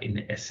rolled out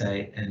in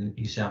SA and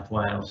New South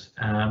Wales.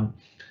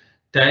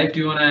 Dave, do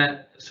you want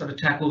to sort of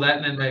tackle that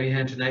and then maybe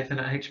hand to Nathan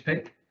at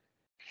HP?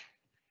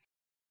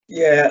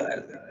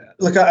 Yeah,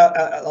 look,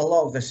 a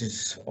lot of this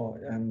is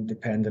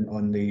dependent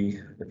on the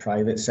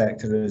private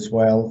sector as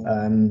well.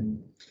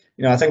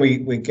 You know, I think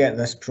we get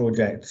this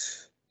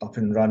project up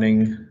and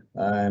running,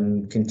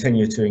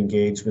 continue to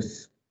engage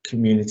with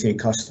community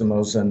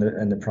customers and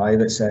the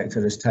private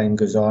sector as time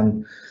goes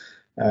on.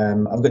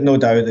 I've got no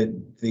doubt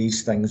that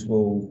these things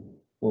will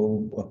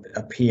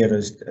appear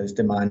as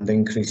demand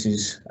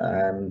increases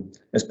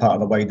as part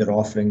of a wider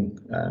offering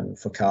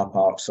for car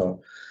parks or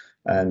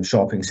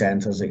shopping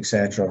centres,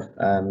 etc.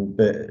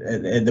 But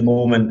at the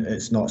moment,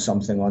 it's not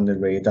something on the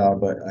radar,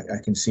 but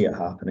I can see it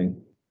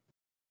happening.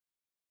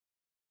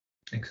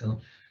 Excellent.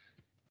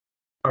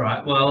 All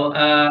right, well,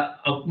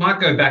 I might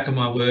go back on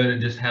my word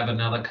and just have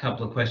another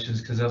couple of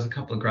questions, because there's a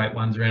couple of great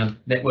ones around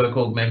network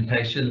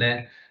augmentation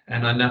there.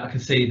 And I know I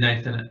can see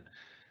Nathan at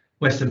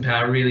Western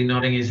Power really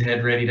nodding his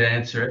head, ready to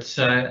answer it.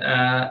 So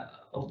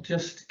I'll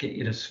just get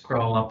you to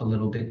scroll up a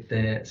little bit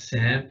there,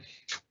 Sam.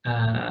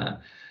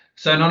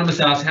 So Anonymous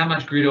asks, how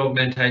much grid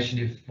augmentation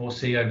do you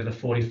foresee over the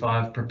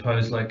 45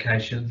 proposed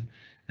locations?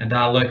 And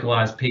are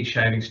localised peak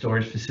shaving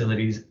storage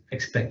facilities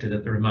expected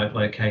at the remote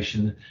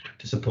location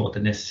to support the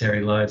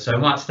necessary load? So I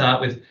might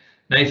start with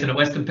Nathan at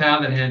Western Power,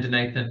 then hand to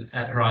Nathan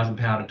at Horizon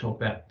Power to talk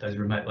about those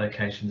remote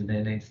locations and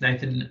their needs.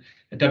 Nathan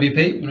at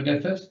WP, you want to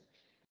go first?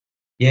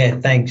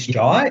 Yeah, thanks,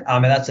 Jai.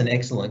 That's an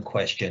excellent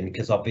question,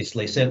 because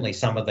obviously, certainly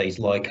some of these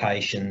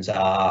locations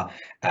are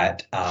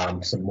at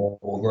some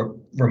more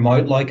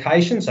remote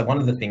locations. So one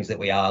of the things that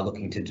we are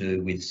looking to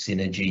do with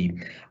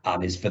Synergy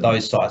is for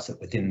those sites that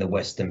within the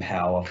Western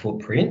Power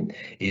footprint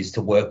is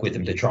to work with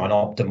them to try and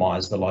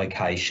optimise the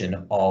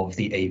location of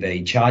the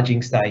EV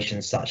charging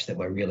stations such that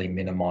we're really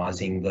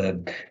minimising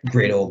the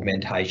grid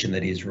augmentation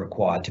that is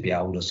required to be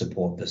able to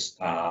support this,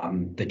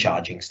 the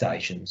charging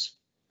stations.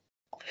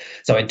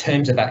 So in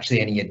terms of actually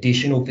any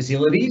additional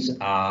facilities,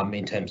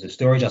 in terms of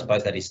storage, I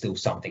suppose that is still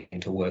something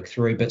to work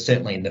through, but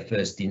certainly in the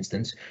first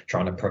instance,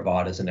 trying to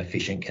provide us an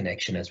efficient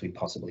connection as we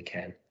possibly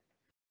can.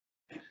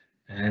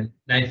 And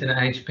Nathan at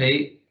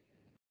HP.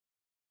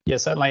 Yeah,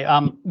 certainly.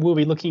 We'll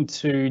be looking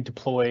to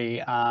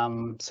deploy,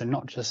 so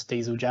not just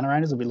diesel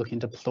generators, we'll be looking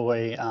to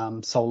deploy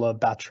solar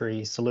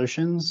battery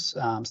solutions,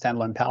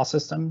 standalone power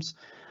systems.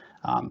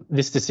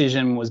 This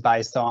decision was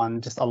based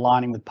on just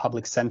aligning with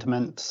public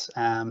sentiment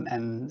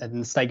and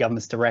the state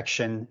government's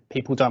direction.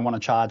 People don't want to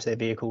charge their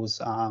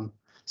vehicles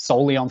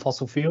solely on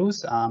fossil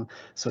fuels. So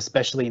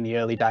especially in the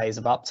early days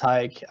of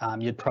uptake,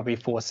 you'd probably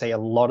foresee a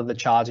lot of the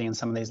charging in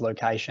some of these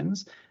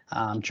locations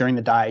during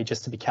the day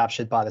just to be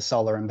captured by the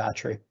solar and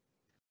battery.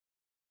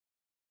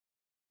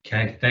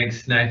 Okay,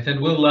 thanks,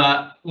 Nathan.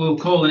 We'll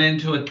call an end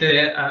to it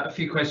there. A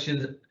few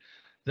questions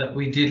that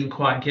we didn't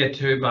quite get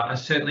to, but I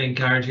certainly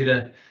encourage you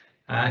to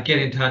get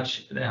in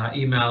touch. Our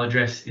email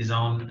address is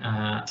on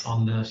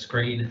the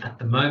screen at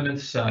the moment,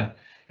 so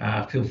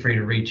feel free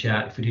to reach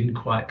out if we didn't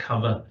quite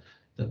cover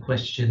the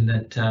question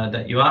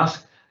that you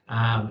asked,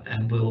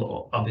 and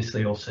we'll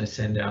obviously also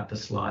send out the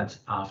slides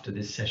after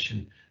this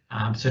session.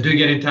 So do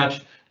get in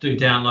touch. Do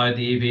download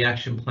the EV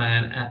action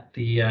plan at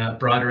the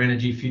Brighter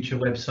Energy Future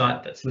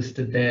website that's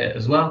listed there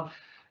as well.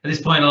 At this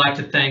point, I'd like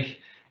to thank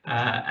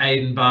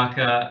Aidan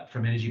Barker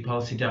from Energy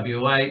Policy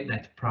WA,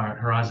 Nathan Pryor at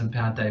Horizon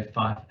Power, Dave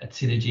Fife at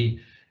Synergy,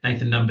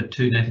 Nathan number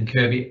 2, Nathan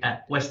Kirby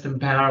at Western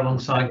Power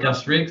alongside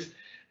Gus Riggs,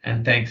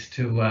 and thanks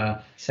to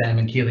Sam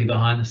and Keely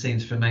behind the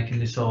scenes for making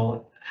this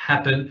all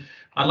happen.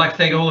 I'd like to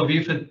thank all of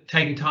you for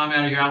taking time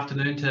out of your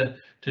afternoon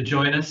to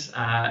join us.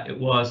 It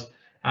was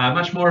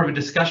much more of a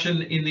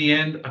discussion in the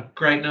end, a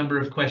great number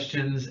of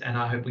questions, and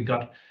I hope we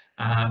got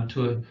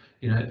to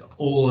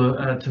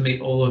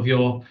meet all of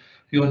your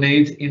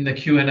needs in the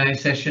Q&A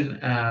session.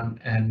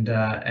 And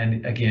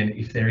again,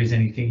 if there is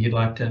anything you'd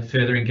like to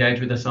further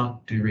engage with us on,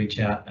 do reach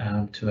out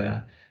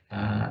to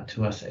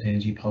us at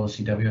Energy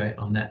Policy WA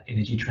on that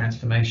energy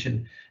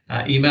transformation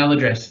email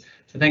address.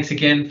 So thanks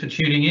again for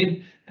tuning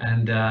in,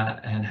 and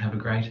have a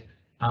great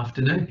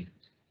afternoon.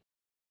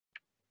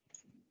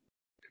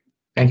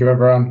 Thank you,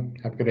 everyone.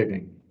 Have a good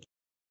evening.